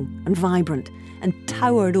 strong and vibrant, and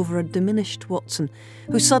towered over a diminished Watson,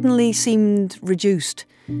 who suddenly seemed reduced,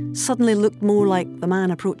 suddenly looked more like the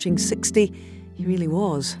man approaching 60 he really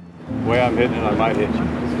was. The way I'm hitting it, I might hit you.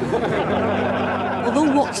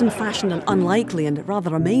 Although Watson fashioned an unlikely and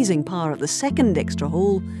rather amazing par at the second extra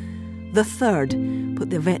hole, the third put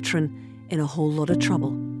the veteran in a whole lot of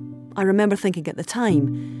trouble. I remember thinking at the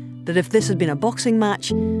time that if this had been a boxing match,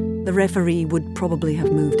 the referee would probably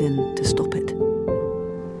have moved in to stop it.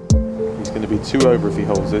 He's going to be 2 over if he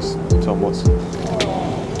holds this, Tom Watson.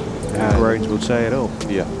 Roads will say it all.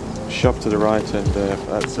 Yeah, shove to the right, and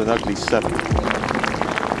that's an ugly 7. And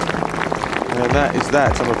that is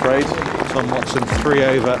that, I'm afraid. Tom Watson 3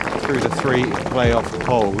 over through the 3 playoff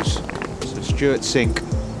holes. So Stewart Cink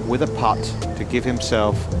with a putt to give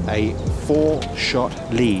himself a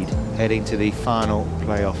 4-shot lead heading to the final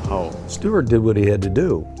playoff hole. Stewart did what he had to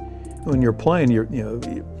do. When you're playing, you're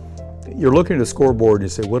looking at the scoreboard and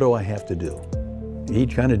you say, what do I have to do? He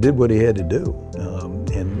kind of did what he had to do,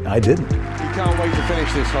 and I didn't. You can't wait to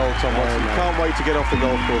finish this hole, Tom Watson. You can't wait to get off the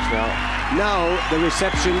golf course now. Now the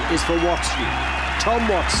reception is for Watson. Tom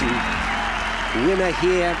Watson, winner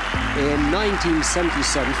here in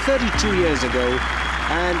 1977, 32 years ago,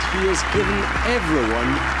 and he has given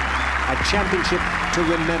everyone a championship to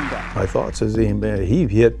remember. My thoughts is he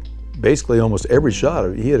hit basically almost every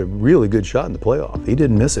shot. He had a really good shot in the playoff. He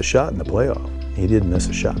didn't miss a shot in the playoff. He didn't miss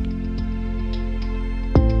a shot.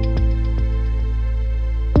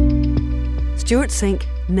 Stewart Cink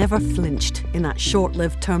never flinched in that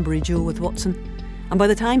short-lived Turnberry duel with Watson, and by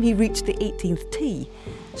the time he reached the 18th tee,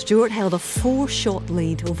 Stewart held a 4-shot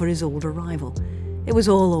lead over his older rival. It was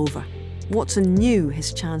all over. Watson knew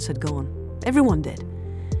his chance had gone. Everyone did.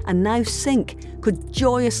 And now Cink could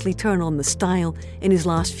joyously turn on the style in his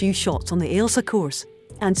last few shots on the Ailsa course.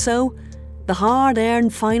 And so, the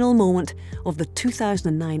hard-earned final moment of the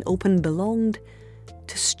 2009 Open belonged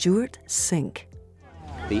to Stewart Cink.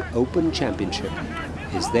 The Open Championship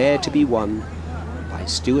is there to be won by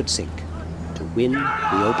Stewart Cink to win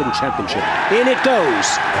the Open Championship. In it goes.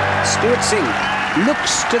 Stewart Cink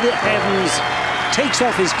looks to the heavens, takes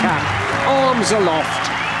off his cap, arms aloft,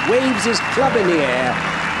 waves his club in the air,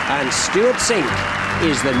 and Stewart Cink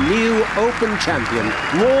is the new Open champion,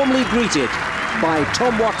 warmly greeted by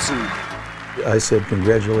Tom Watson. I said,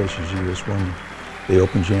 congratulations, you just won the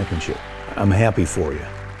Open Championship. I'm happy for you.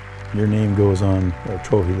 Your name goes on a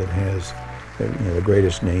trophy that has the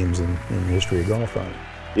greatest names in the history of golf on it.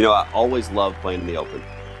 You know, I always loved playing the Open,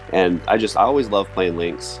 and I always loved playing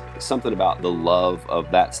links. Something about the love of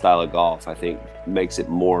that style of golf, I think, makes it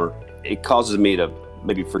more, it causes me to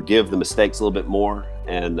maybe forgive the mistakes a little bit more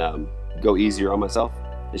and go easier on myself.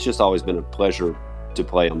 It's just always been a pleasure to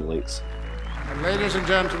play on the links. And ladies and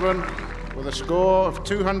gentlemen, with a score of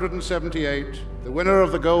 278, the winner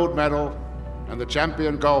of the gold medal and the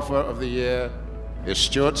champion golfer of the year is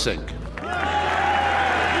Stewart Cink.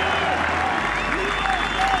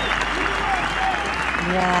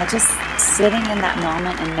 Yeah, just sitting in that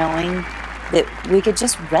moment and knowing that we could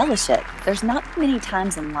just relish it. There's not many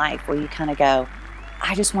times in life where you kind of go,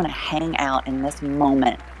 I just want to hang out in this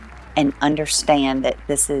moment and understand that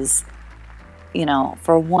this is,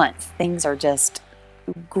 for once, things are just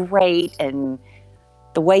great and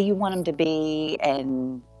the way you want them to be,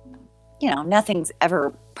 and nothing's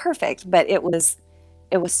ever perfect, but it was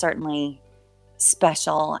certainly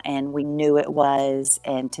special, and we knew it was,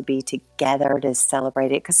 and to be together to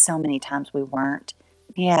celebrate it, because so many times we weren't.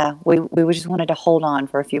 Yeah, we just wanted to hold on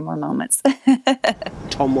for a few more moments.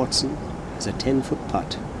 Tom Watson has a 10-foot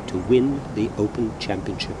putt to win the Open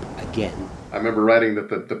Championship again. I remember writing that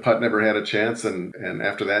the putt never had a chance, and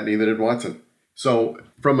after that, neither did Watson. So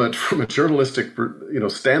from a journalistic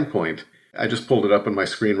standpoint, I just pulled it up on my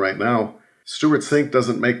screen right now. Stewart Cink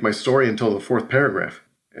doesn't make my story until the fourth paragraph.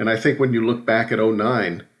 And I think when you look back at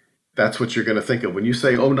 09, that's what you're going to think of. When you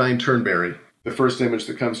say 09 Turnberry, the first image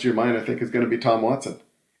that comes to your mind, I think, is going to be Tom Watson.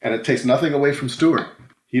 And it takes nothing away from Stewart.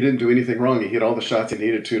 He didn't do anything wrong. He hit all the shots he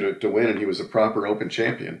needed to win, and he was a proper Open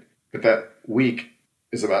champion. But that week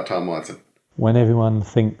is about Tom Watson. When everyone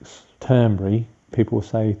thinks Turnberry, people will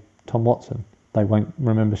say Tom Watson. They won't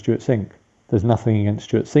remember Stewart Cink. There's nothing against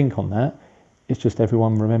Stewart Cink on that. It's just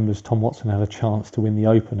everyone remembers Tom Watson had a chance to win the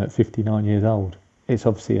Open at 59 years old. It's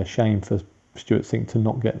obviously a shame for Stewart Cink to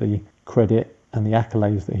not get the credit and the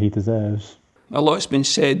accolades that he deserves. A lot's been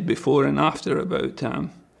said before and after about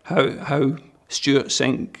how Stewart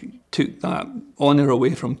Cink took that honour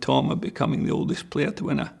away from Tom of becoming the oldest player to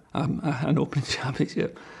win an Open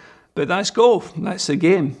Championship. But that's golf. That's the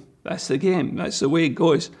game. That's the game. That's the way it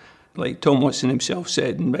goes. Like Tom Watson himself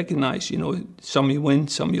said and recognised, some you win,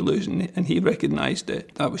 some you lose, and he recognised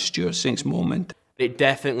it. That was Stewart Cink's moment. It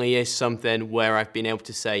definitely is something where I've been able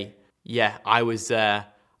to say, yeah, I was there.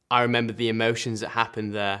 I remember the emotions that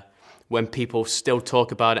happened there. When people still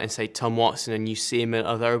talk about it and say Tom Watson, and you see him at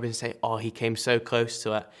other Opens and say, oh, he came so close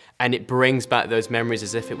to it. And it brings back those memories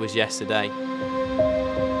as if it was yesterday.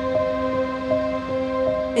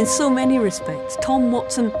 In so many respects, Tom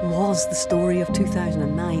Watson was the story of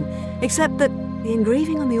 2009, except that the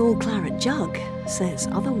engraving on the old claret jug says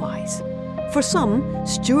otherwise. For some,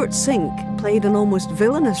 Stewart Cink played an almost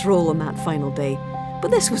villainous role on that final day,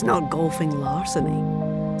 but this was not golfing larceny.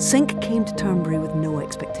 Cink came to Turnberry with no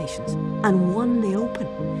expectations and won the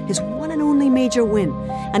Open, his one and only major win,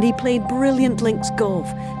 and he played brilliant links golf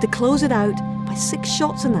to close it out by 6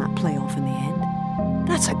 shots in that playoff in the end.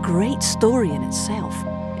 That's a great story in itself.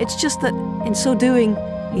 It's just that, in so doing,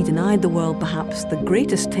 he denied the world perhaps the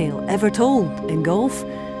greatest tale ever told in golf,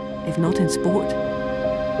 if not in sport.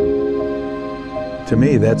 To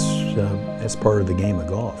me, that's part of the game of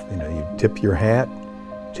golf. You tip your hat,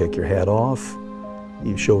 take your hat off,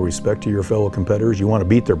 you show respect to your fellow competitors. You want to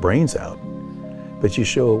beat their brains out, but you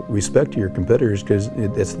show respect to your competitors because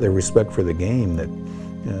it's their respect for the game that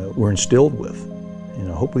we're instilled with.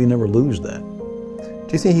 Hope we never lose that.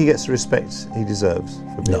 Do you think he gets the respect he deserves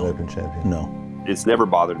for being Open champion? No. It's never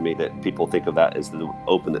bothered me that people think of that as the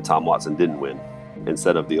Open that Tom Watson didn't win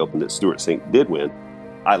instead of the Open that Stewart Cink did win.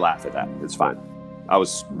 I laugh at that. It's fine. I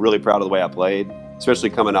was really proud of the way I played, especially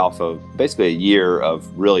coming off of basically a year of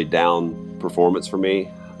really down performance for me,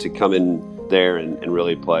 to come in there and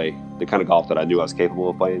really play the kind of golf that I knew I was capable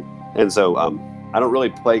of playing. And so I don't really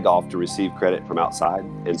play golf to receive credit from outside.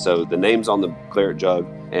 And so the name's on the claret jug,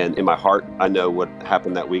 and in my heart, I know what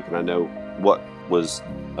happened that week and I know what was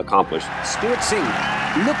accomplished. Stewart Cink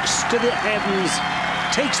looks to the heavens,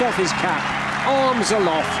 takes off his cap, arms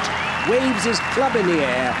aloft, waves his club in the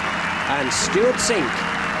air, and Stewart Cink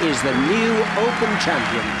is the new Open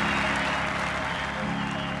champion.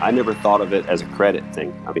 I never thought of it as a credit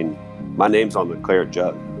thing. I mean, my name's on the claret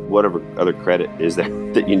jug. Whatever other credit is there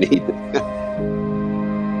that you need.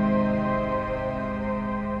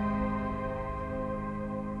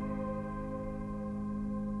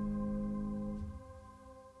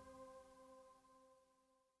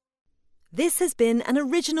 This has been an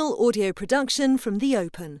original audio production from The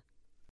Open.